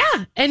rustic. Yeah.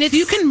 And So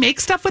you can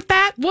make stuff with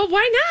that? Well,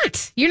 why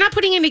not? You're not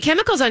putting any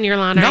chemicals on your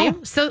lawn, are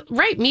you? So,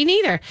 right, me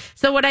neither.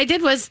 So what I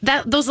did was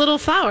those little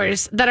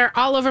flowers that are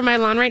all over my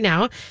lawn right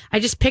now, I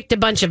just picked a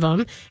bunch of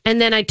them,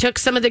 and then I took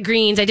some of the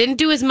greens. I didn't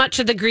do as much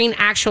of the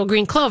actual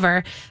green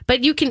clover,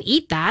 but you can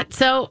eat that.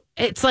 So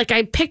it's like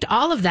I picked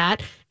all of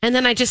that, and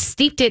then I just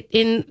steeped it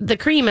in the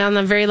cream on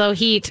a very low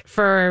heat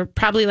for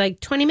probably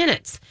 20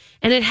 minutes.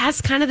 And it has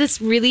kind of this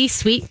really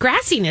sweet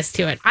grassiness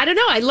to it. I don't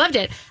know. I loved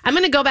it. I'm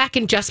going to go back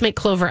and just make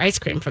clover ice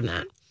cream from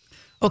that.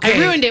 Okay. I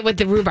ruined it with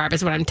the rhubarb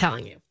is what I'm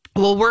telling you.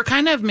 Well, we're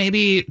kind of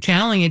maybe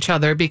channeling each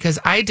other because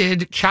I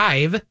did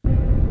chive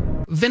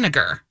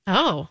vinegar.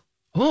 Oh.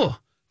 Oh.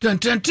 Dun,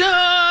 dun, dun.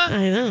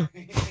 I know.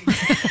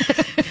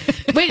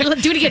 Wait,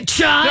 do it again.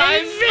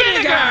 Chive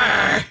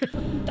vinegar.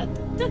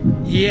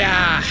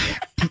 Yeah.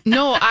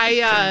 No,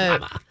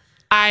 I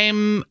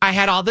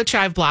had all the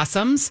chive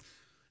blossoms.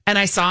 And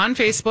I saw on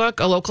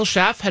Facebook a local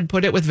chef had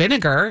put it with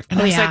vinegar. And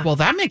I was like, well,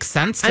 that makes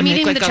sense to I'm make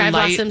eating the a chive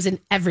light blossoms in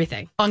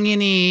everything.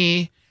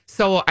 oniony.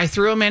 So I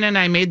threw them in and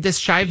I made this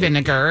chive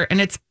vinegar. And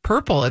it's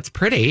purple. It's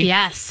pretty.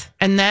 Yes.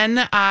 And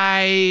then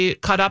I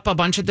cut up a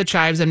bunch of the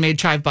chives and made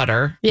chive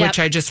butter, which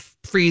I just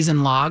freeze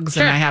in logs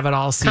and I have it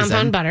all seasoned.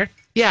 Compound butter.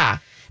 Yeah.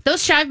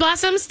 Those chive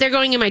blossoms, they're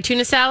going in my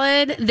tuna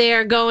salad.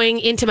 They're going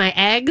into my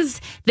eggs.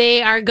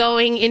 They are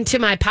going into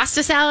my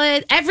pasta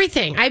salad.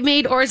 Everything. I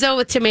made orzo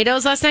with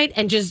tomatoes last night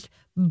and just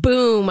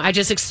boom, I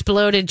just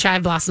exploded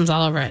chive blossoms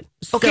all over it.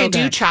 So Okay, do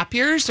you good. chop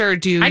yours or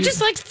do you... I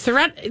just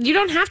you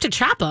don't have to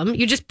chop them.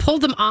 You just pull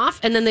them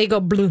off and then they go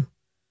blue.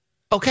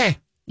 Okay.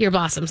 Your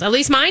blossoms. At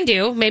least mine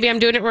do. Maybe I'm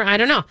doing it wrong. I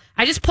don't know.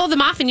 I just pull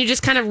them off and you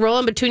just kind of roll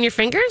them between your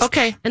fingers.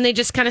 Okay. And they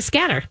just kind of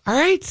scatter. All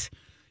right.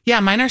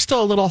 Yeah, mine are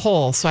still a little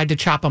whole, so I had to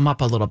chop them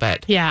up a little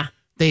bit. Yeah.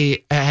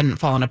 They hadn't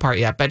fallen apart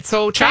yet. But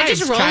so Try chives,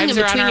 just rolling chives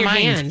them are on between our your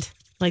mind. hand.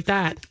 Like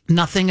that.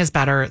 Nothing is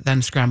better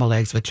than scrambled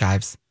eggs with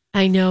chives.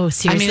 I know,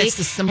 seriously.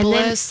 it's the And then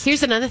simplest.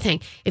 here's another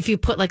thing. If you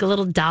put a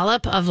little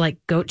dollop of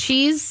goat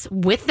cheese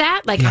with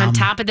that, on Yum.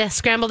 top of the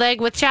scrambled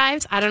egg with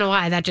chives, I don't know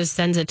why. That just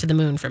sends it to the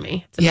moon for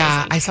me. It's Yeah,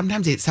 amazing. I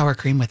sometimes eat sour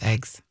cream with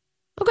eggs.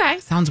 Okay.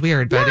 Sounds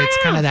weird, but No, it's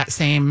I kind know. of that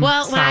same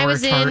Well, sour when I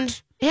was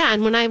tart.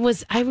 and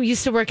I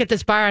used to work at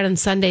this bar on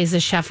Sundays,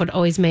 the chef would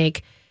always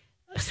make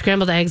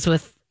scrambled eggs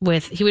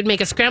with he would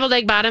make a scrambled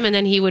egg bottom and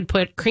then he would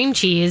put cream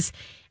cheese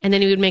and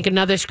then he would make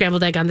another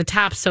scrambled egg on the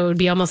top. So it would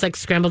be almost like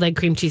scrambled egg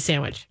cream cheese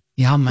sandwich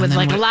Yum. And with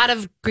then a lot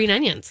of green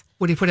onions.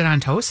 would you put it on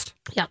toast?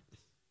 Yep.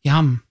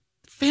 Yum.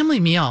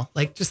 Family meal.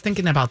 Just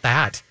thinking about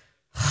that.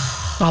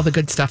 All the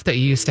good stuff that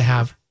you used to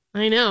have.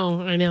 I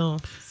know.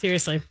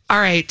 Seriously. All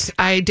right.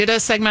 I did a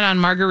segment on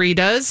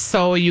margaritas.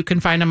 So you can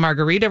find a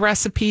margarita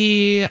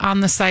recipe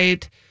on the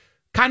site.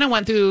 Kind of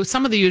went through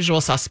some of the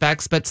usual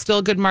suspects, but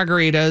still good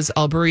margaritas.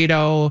 El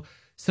Burrito,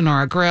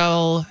 Sonora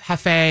Grill,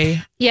 Jefe.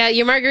 Yeah,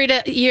 your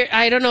margarita,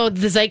 I don't know,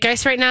 the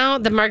zeitgeist right now,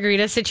 the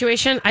margarita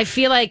situation. I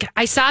feel like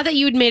I saw that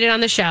you had made it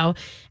on the show,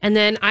 and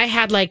then I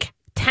had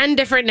 10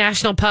 different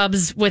national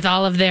pubs with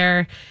all of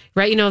their,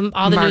 right, all the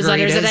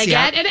newsletters that I Margaritas, get,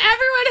 yeah. and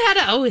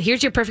everyone had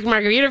here's your perfect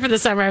margarita for the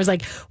summer. I was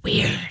like,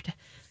 weird.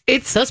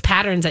 It's those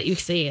patterns that you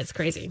see. It's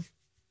crazy.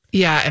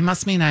 Yeah, it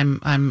must mean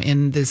I'm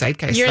in the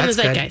zeitgeist. You're in That's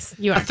the good. zeitgeist.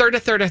 You are. A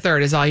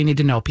third is all you need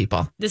to know,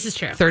 people. This is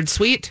true. Third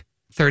sweet,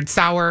 third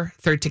sour,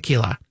 third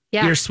tequila.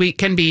 Yeah. Your sweet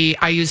can be,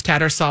 I use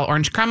Tattersall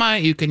orange crema.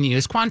 You can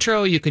use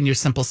Cointreau. You can use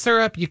simple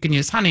syrup. You can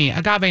use honey,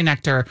 agave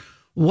nectar,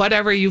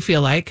 whatever you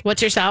feel like.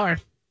 What's your sour?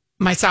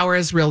 My sour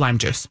is real lime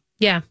juice.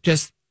 Yeah.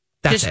 That's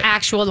Just it.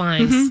 actual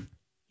limes.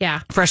 Yeah.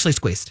 Freshly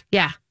squeezed.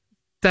 Yeah.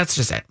 That's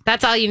just it.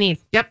 That's all you need.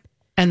 Yep.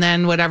 And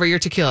then whatever your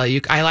tequila.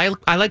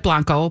 I like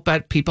Blanco,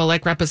 but people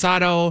like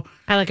Reposado.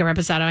 I like a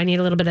reposado. I need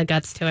a little bit of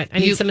guts to it. I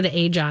need some of the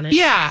age on it.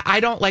 Yeah,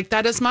 I don't like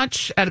that as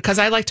much because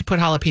I like to put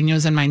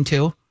jalapenos in mine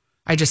too.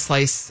 I just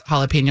slice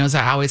jalapenos.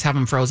 I always have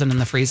them frozen in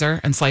the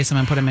freezer and slice them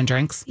and put them in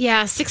drinks.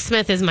 Yeah, Six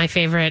Smith is my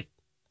favorite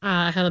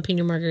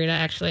jalapeno margarita,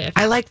 actually.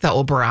 I like the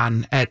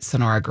Oberon at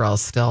Sonora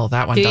Grills still.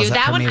 That one does it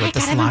for me with the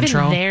I haven't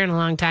cilantro. been there in a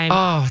long time.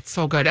 Oh, it's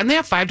so good. And they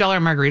have $5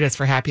 margaritas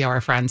for happy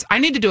hour friends. I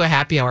need to do a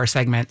happy hour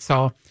segment,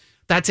 so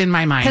that's in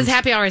my mind. Because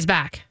happy hour is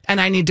back. And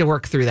I need to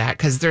work through that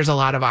because there's a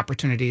lot of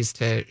opportunities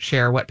to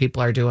share what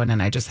people are doing,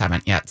 and I just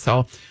haven't yet. So,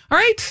 all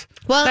right.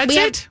 Well, that's we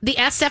have it. the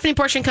Ask Stephanie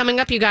portion coming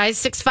up, you guys.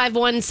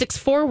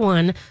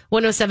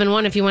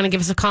 651-641-1071. If you want to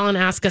give us a call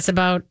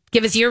and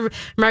give us your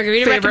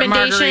margarita Favorite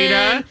recommendation.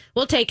 margarita.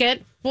 We'll take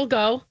it. We'll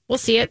go. We'll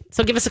see it.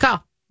 So give us a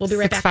call. We'll be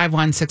right back.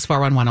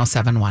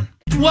 651-641-1071.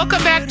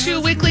 Welcome back to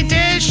Weekly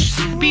Dish.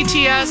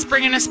 BTS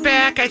bringing us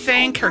back, I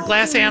think. Her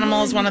Glass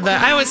Animal is one of the...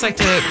 I always like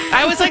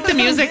the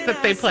music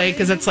that they play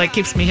because it's like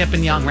keeps me hip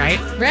and young, right?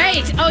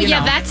 Right. Oh, You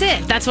know. that's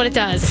it. That's what it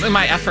does. In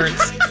my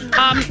efforts.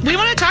 We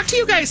want to talk to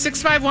you guys.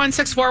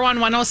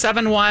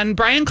 651-641-1071.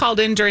 Brian called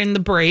in during the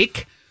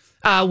break.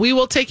 We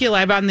will take you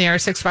live on the air,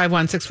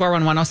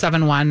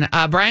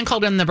 651-641-1071. Brian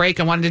called in the break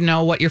and wanted to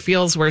know what your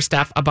feels were,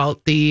 Steph,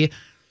 about the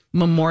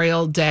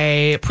Memorial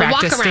Day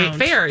Practice State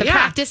Fair. The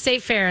Practice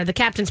State Fair, the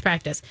captain's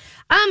practice.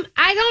 I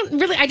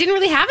didn't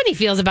really have any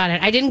feels about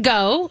it. I didn't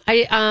go.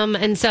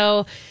 And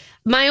so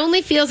my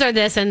only feels are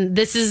this, and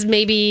this is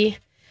maybe,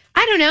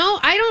 I don't know.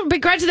 I don't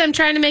begrudge them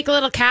trying to make a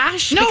little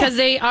cash because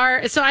they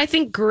are, so I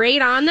think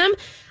great on them.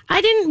 I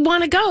didn't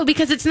want to go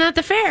because it's not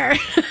the fair.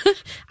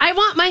 I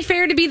want my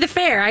fair to be the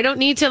fair. I don't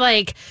need to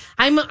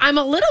I'm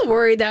a little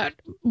worried that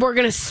we're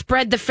going to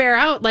spread the fair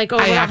out over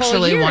I a whole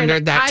actually year.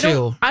 wondered that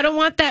too. I don't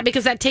want that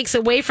because that takes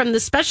away from the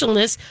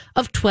specialness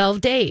of 12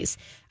 days.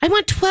 I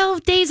want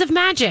 12 days of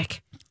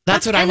magic.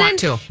 That's what I want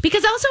too.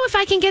 Because also if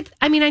I can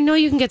I know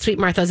you can get Sweet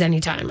Martha's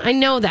anytime. I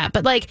know that.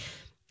 But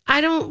I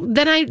don't,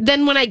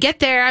 then when I get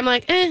there, I'm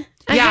like, I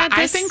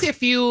think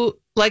if you,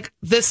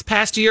 this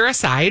past year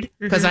aside,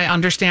 because I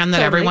understand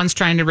that everyone's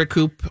trying to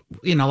recoup,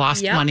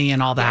 lost money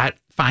and all that.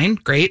 Fine,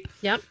 great.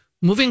 Yep.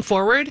 Moving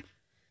forward,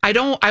 I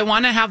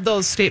want to have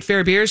those state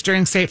fair beers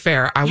during state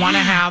fair. I want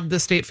to have the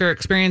state fair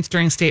experience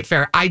during state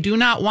fair. I do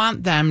not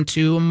want them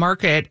to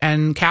market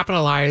and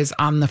capitalize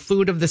on the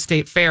food of the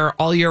state fair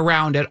all year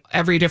round at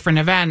every different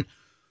event.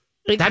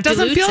 That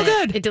doesn't feel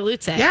good. It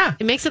dilutes it. Yeah.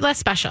 It makes it less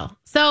special.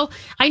 So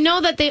I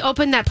know that they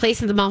opened that place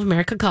in the Mall of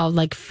America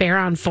called Fair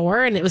on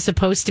 4, and it was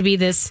supposed to be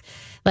this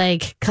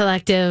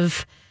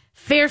collective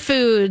fair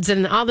foods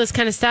and all this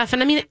kind of stuff.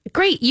 And I mean,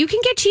 great. You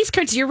can get cheese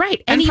curds. You're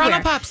right. Anywhere. And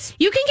Pronto Pups.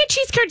 You can get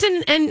cheese curds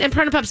and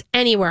Pronto Pups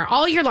anywhere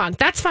all year long.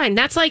 That's fine.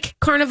 That's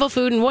carnival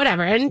food and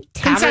whatever. And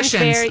tavern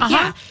Concessions. fair. Uh-huh.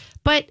 Yeah.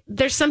 But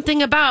there's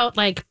something about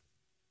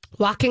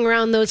walking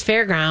around those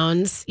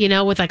fairgrounds,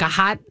 with a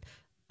hot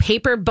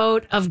paper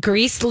boat of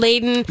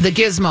grease-laden, The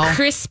Gizmo.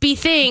 crispy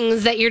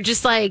things that you're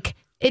just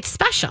it's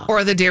special.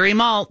 Or the dairy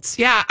malts.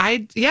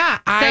 I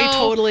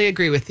totally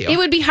agree with you. It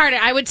would be harder.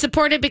 I would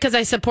support it because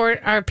I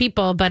support our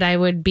people, but I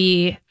would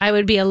be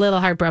a little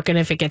heartbroken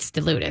if it gets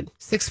diluted.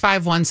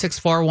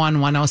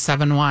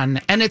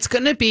 651-641-1071. And it's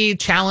going to be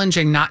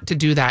challenging not to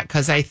do that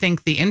because I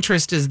think the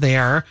interest is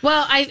there.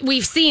 Well,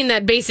 we've seen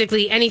that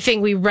basically anything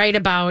we write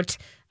about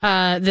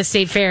the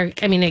state fair,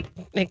 I mean,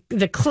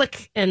 the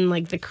click and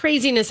the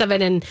craziness of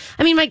it. And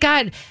I mean, my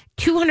God,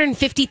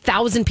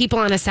 250,000 people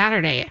on a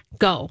Saturday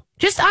go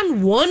just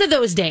on one of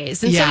those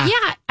days. And so,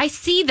 I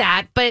see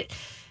that. But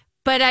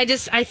I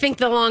think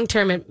the long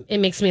term, it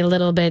makes me a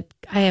little bit,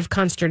 I have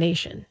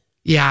consternation.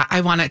 Yeah, I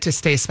want it to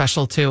stay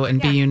special too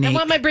and be unique. I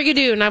want my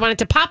Brigadoon. I want it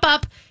to pop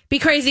up, be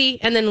crazy,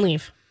 and then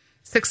leave.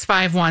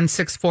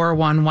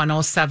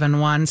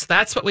 651-641-1071. So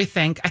that's what we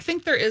think. I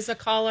think there is a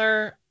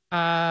caller.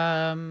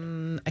 I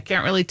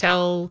can't really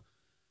tell.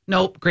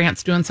 Nope,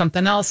 Grant's doing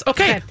something else.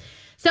 Okay.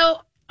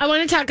 So I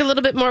want to talk a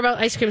little bit more about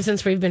ice cream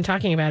since we've been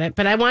talking about it.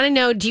 But I want to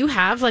know, do you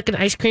have an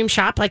ice cream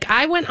shop?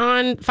 I went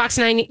on Fox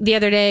 9 the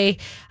other day,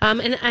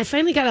 and I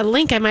finally got a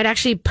link. I might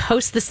actually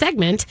post the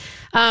segment,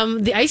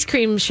 the ice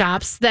cream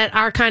shops that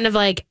are kind of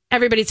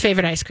everybody's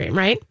favorite ice cream,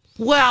 right?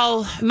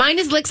 Well, mine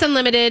is Licks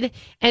Unlimited,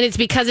 and it's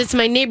because it's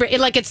my neighbor.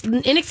 It's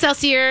in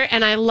Excelsior,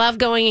 and I love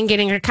going and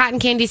getting a cotton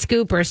candy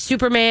scoop or a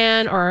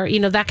Superman or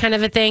that kind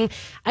of a thing.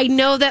 I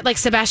know that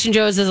Sebastian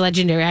Joe's is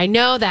legendary. I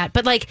know that,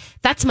 but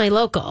that's my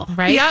local,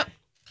 right? Yep.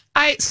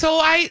 I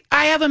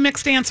have a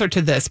mixed answer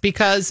to this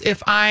because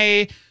it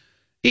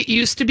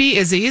used to be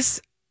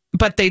Izzy's,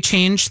 but they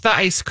changed the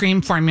ice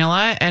cream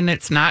formula, and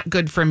it's not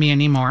good for me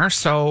anymore.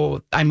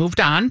 So I moved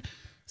on.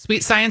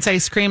 Sweet Science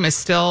ice cream is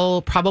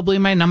still probably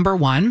my number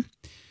one.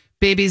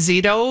 Baby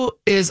Zito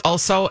is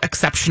also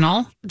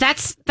exceptional.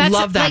 That's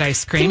love that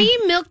ice cream. To me,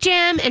 Milk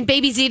Jam and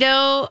Baby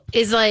Zito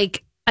is a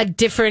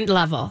different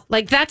level.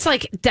 That's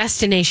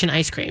destination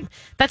ice cream.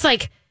 That's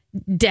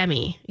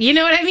Demi. You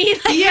know what I mean?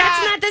 Like, Yeah.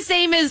 that's not the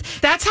same as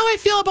That's how I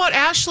feel about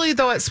Ashley,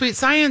 though, at Sweet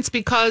Science,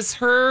 because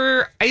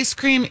her ice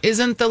cream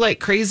isn't the like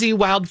crazy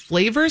wild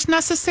flavors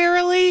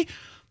necessarily,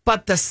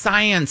 but the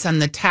science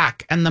and the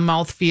tech and the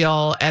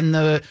mouthfeel and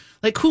the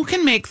like, who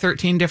can make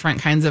 13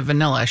 different kinds of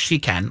vanilla? She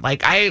can.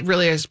 Like, I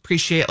really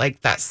appreciate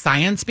like that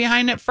science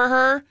behind it for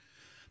her.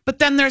 But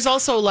then there's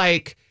also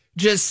like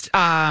just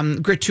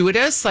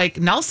gratuitous, like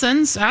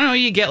Nelson's. I don't know,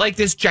 you get like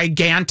this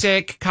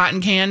gigantic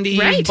cotton candy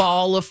Right.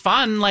 ball of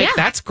fun. Like, Yeah.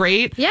 that's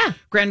great. Yeah.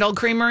 Grand Old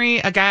Creamery,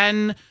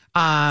 again.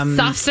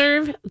 soft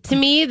serve. To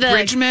me, the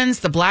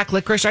Bridgman's, the black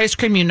licorice ice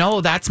cream,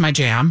 that's my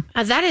jam.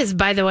 that is,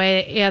 by the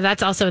way, yeah,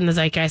 that's also in the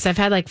zeitgeist. I've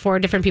had like 4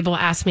 different people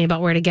ask me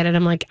about where to get it.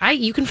 I'm like,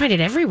 you can find it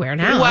everywhere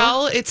now.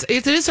 Well, it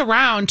is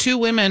around. 2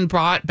 women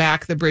brought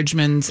back the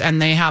Bridgman's,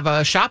 and they have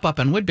a shop up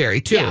in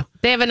Woodbury too. yeah,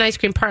 they have an ice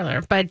cream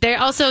parlor, but they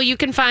also, you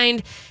can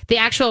find the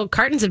actual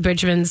cartons of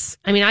Bridgman's.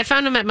 I mean, I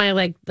found them at my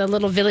like the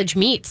little Village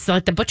Meats,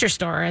 like the butcher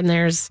store, and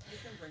there's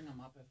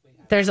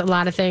a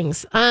lot of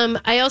things.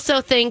 I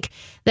also think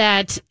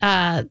that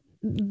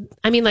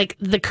like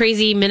the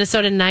crazy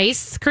Minnesota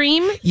Nice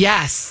cream.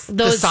 Yes,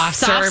 the soft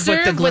serve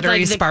with the glittery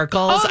like,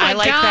 sparkles. Oh my I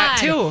like that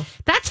God. too.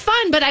 That's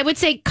fun, but I would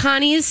say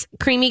Connie's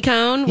Creamy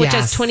Cone, which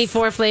has Yes.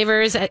 24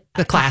 flavors.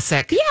 The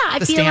classic. Yeah, I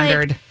the feel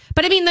standard. like.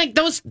 But I mean, like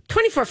those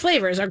 24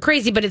 flavors are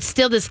crazy, but it's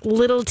still this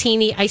little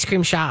teeny ice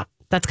cream shop.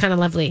 That's kind of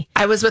lovely.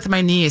 I was with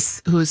my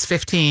niece who's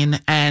 15,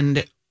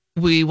 and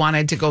we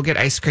wanted to go get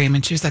ice cream,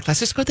 and she was like, let's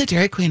just go to the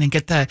Dairy Queen and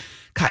get the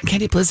cotton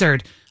candy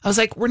blizzard. I was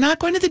like, we're not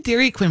going to the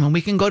Dairy Queen when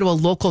we can go to a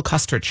local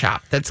custard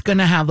shop that's going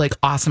to have like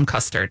awesome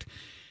custard.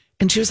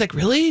 And she was like,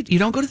 really? You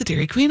don't go to the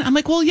Dairy Queen? I'm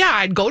like, well, yeah,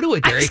 I'd go to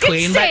a Dairy was gonna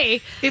Queen.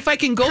 say, but if I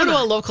can go to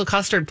a local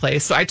custard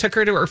place. So I took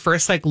her to her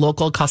first like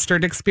local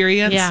custard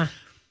experience. Yeah.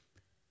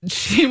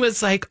 She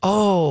was like,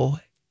 oh,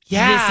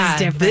 yeah,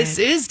 different. This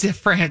is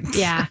different.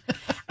 Yeah.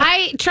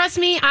 Trust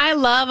me, I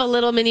love a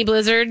little mini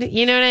blizzard.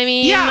 You know what I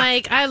mean? Yeah.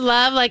 Like, I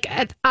love, like,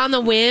 on the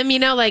whim,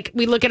 like,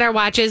 we look at our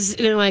watches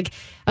and like,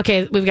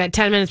 okay, we've got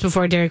 10 minutes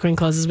before Dairy Queen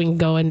closes. We can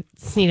go and,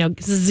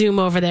 zoom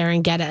over there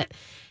and get it.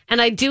 And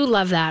I do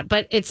love that.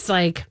 But it's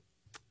like,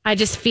 I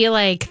just feel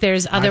like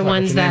there's other love what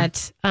ones you mean.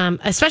 that,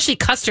 especially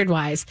custard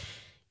wise,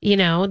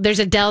 there's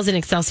Adele's in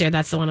Excelsior.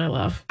 That's the one I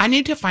love. I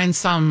need to find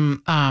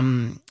some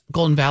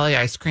Golden Valley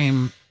ice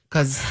cream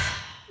because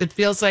it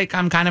feels like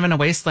I'm kind of in a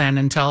wasteland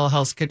until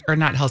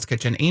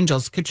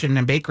Angel's Kitchen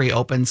and Bakery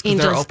opens because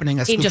they're opening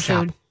a scoop Angel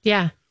shop. Food.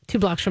 Yeah. 2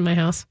 blocks from my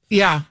house.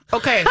 Yeah.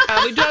 Okay.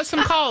 We do have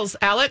some calls.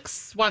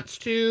 Alex wants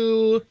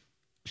to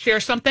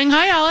share something.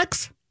 Hi,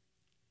 Alex.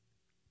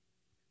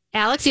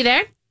 Alex, you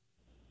there?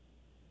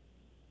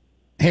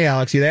 Hey,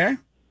 Alex, you there?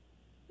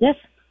 Yes.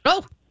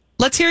 Oh,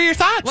 Let's hear your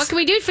thoughts. what can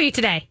we do for you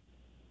today?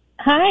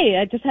 Hi.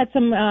 I just had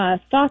some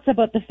thoughts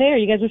about the fair.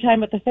 You guys were talking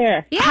about the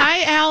fair. Yeah.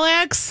 Hi,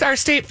 Alex, our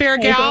state fair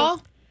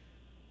gal.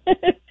 Oh,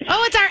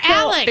 it's our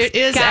Alex. it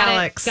is Got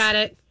Alex. Got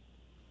it.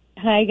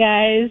 Hi,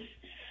 guys.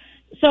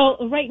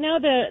 So right now,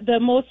 the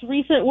most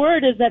recent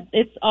word is that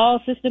it's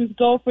all systems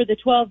go for the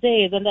 12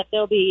 days and that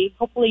there'll be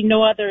hopefully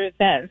no other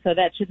events. So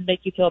that should make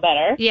you feel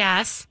better.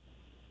 Yes.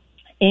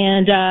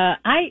 And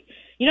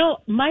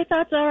my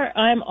thoughts are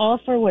I'm all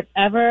for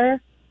whatever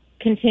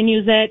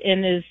continues it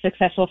and is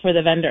successful for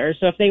the vendors.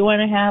 So if they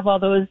want to have all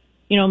those,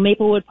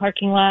 Maplewood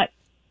parking lot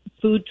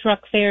food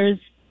truck fairs,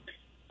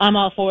 I'm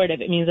all for it if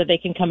it means that they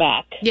can come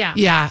back. Yeah.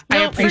 Yeah, I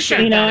No, for appreciate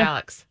sure. that,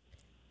 Alex.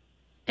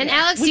 And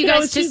Alex, We you can guys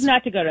always choose just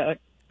not to go to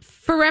it.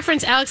 for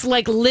reference, Alex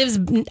like lives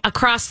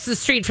across the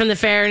street from the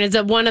fair and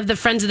is one of the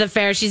friends of the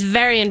fair. She's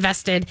very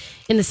invested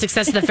in the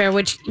success of the fair,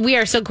 which we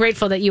are so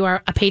grateful that you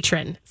are a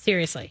patron.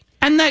 Seriously.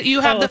 And that you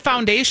have the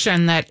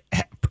foundation that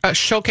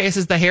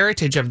showcases the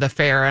heritage of the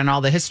fair and all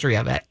the history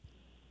of it.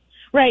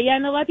 Right, yeah,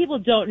 and a lot of people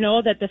don't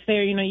know that the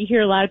fair, you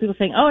hear a lot of people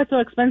saying, oh, it's so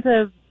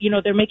expensive,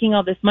 they're making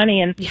all this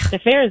money, and the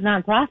fair is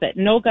nonprofit,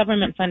 no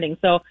government funding.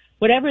 So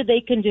whatever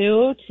they can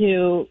do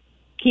to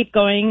keep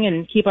going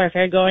and keep our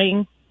fair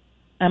going,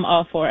 I'm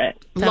all for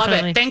it. Love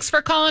Definitely. it. Thanks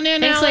for calling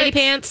in, Thanks, Alex. Lady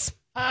Pants.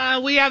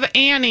 We have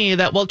Annie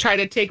that we'll try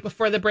to take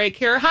before the break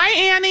here. Hi,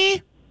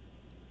 Annie.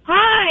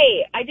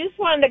 Hi, I just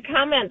wanted to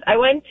comment. I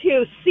went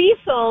to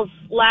Cecil's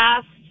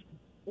last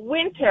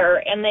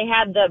winter, and they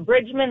had the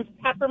Bridgman's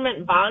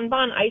Peppermint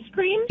Bonbon ice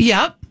cream.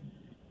 Yep.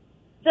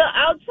 The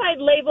outside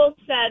label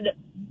said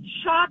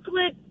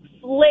chocolate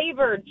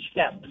flavored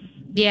chips,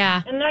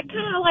 Yeah. and that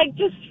kind of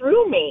just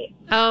threw me.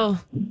 Oh.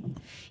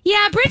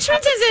 Yeah,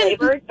 Bridgman's isn't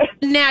Flavored.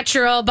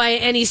 natural by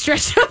any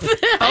stretch of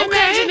the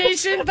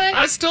imagination, but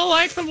I still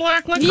like the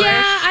black licorice.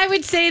 yeah, I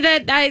would say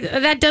that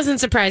that doesn't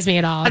surprise me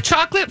at all. A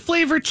chocolate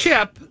flavored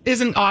chip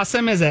isn't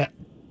awesome, is it?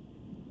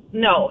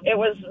 No, it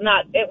was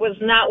not. It was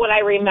not what I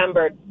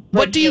remembered.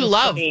 What do you Bridgman's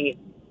love? to be.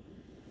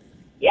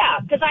 Yeah,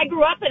 because I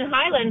grew up in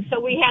Highland, so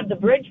we had the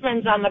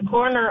Bridgmans on the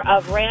corner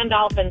of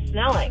Randolph and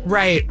Snelling.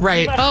 Right.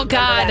 Oh,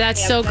 God,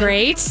 that's so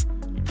great.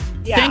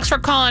 Yeah. Thanks for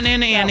calling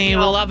in, Annie. no.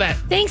 We'll love it.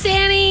 Thanks,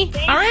 Annie.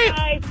 Thanks, All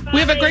right. guys. We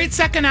have a Bye. great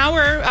second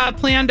hour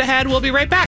planned ahead. We'll be right back.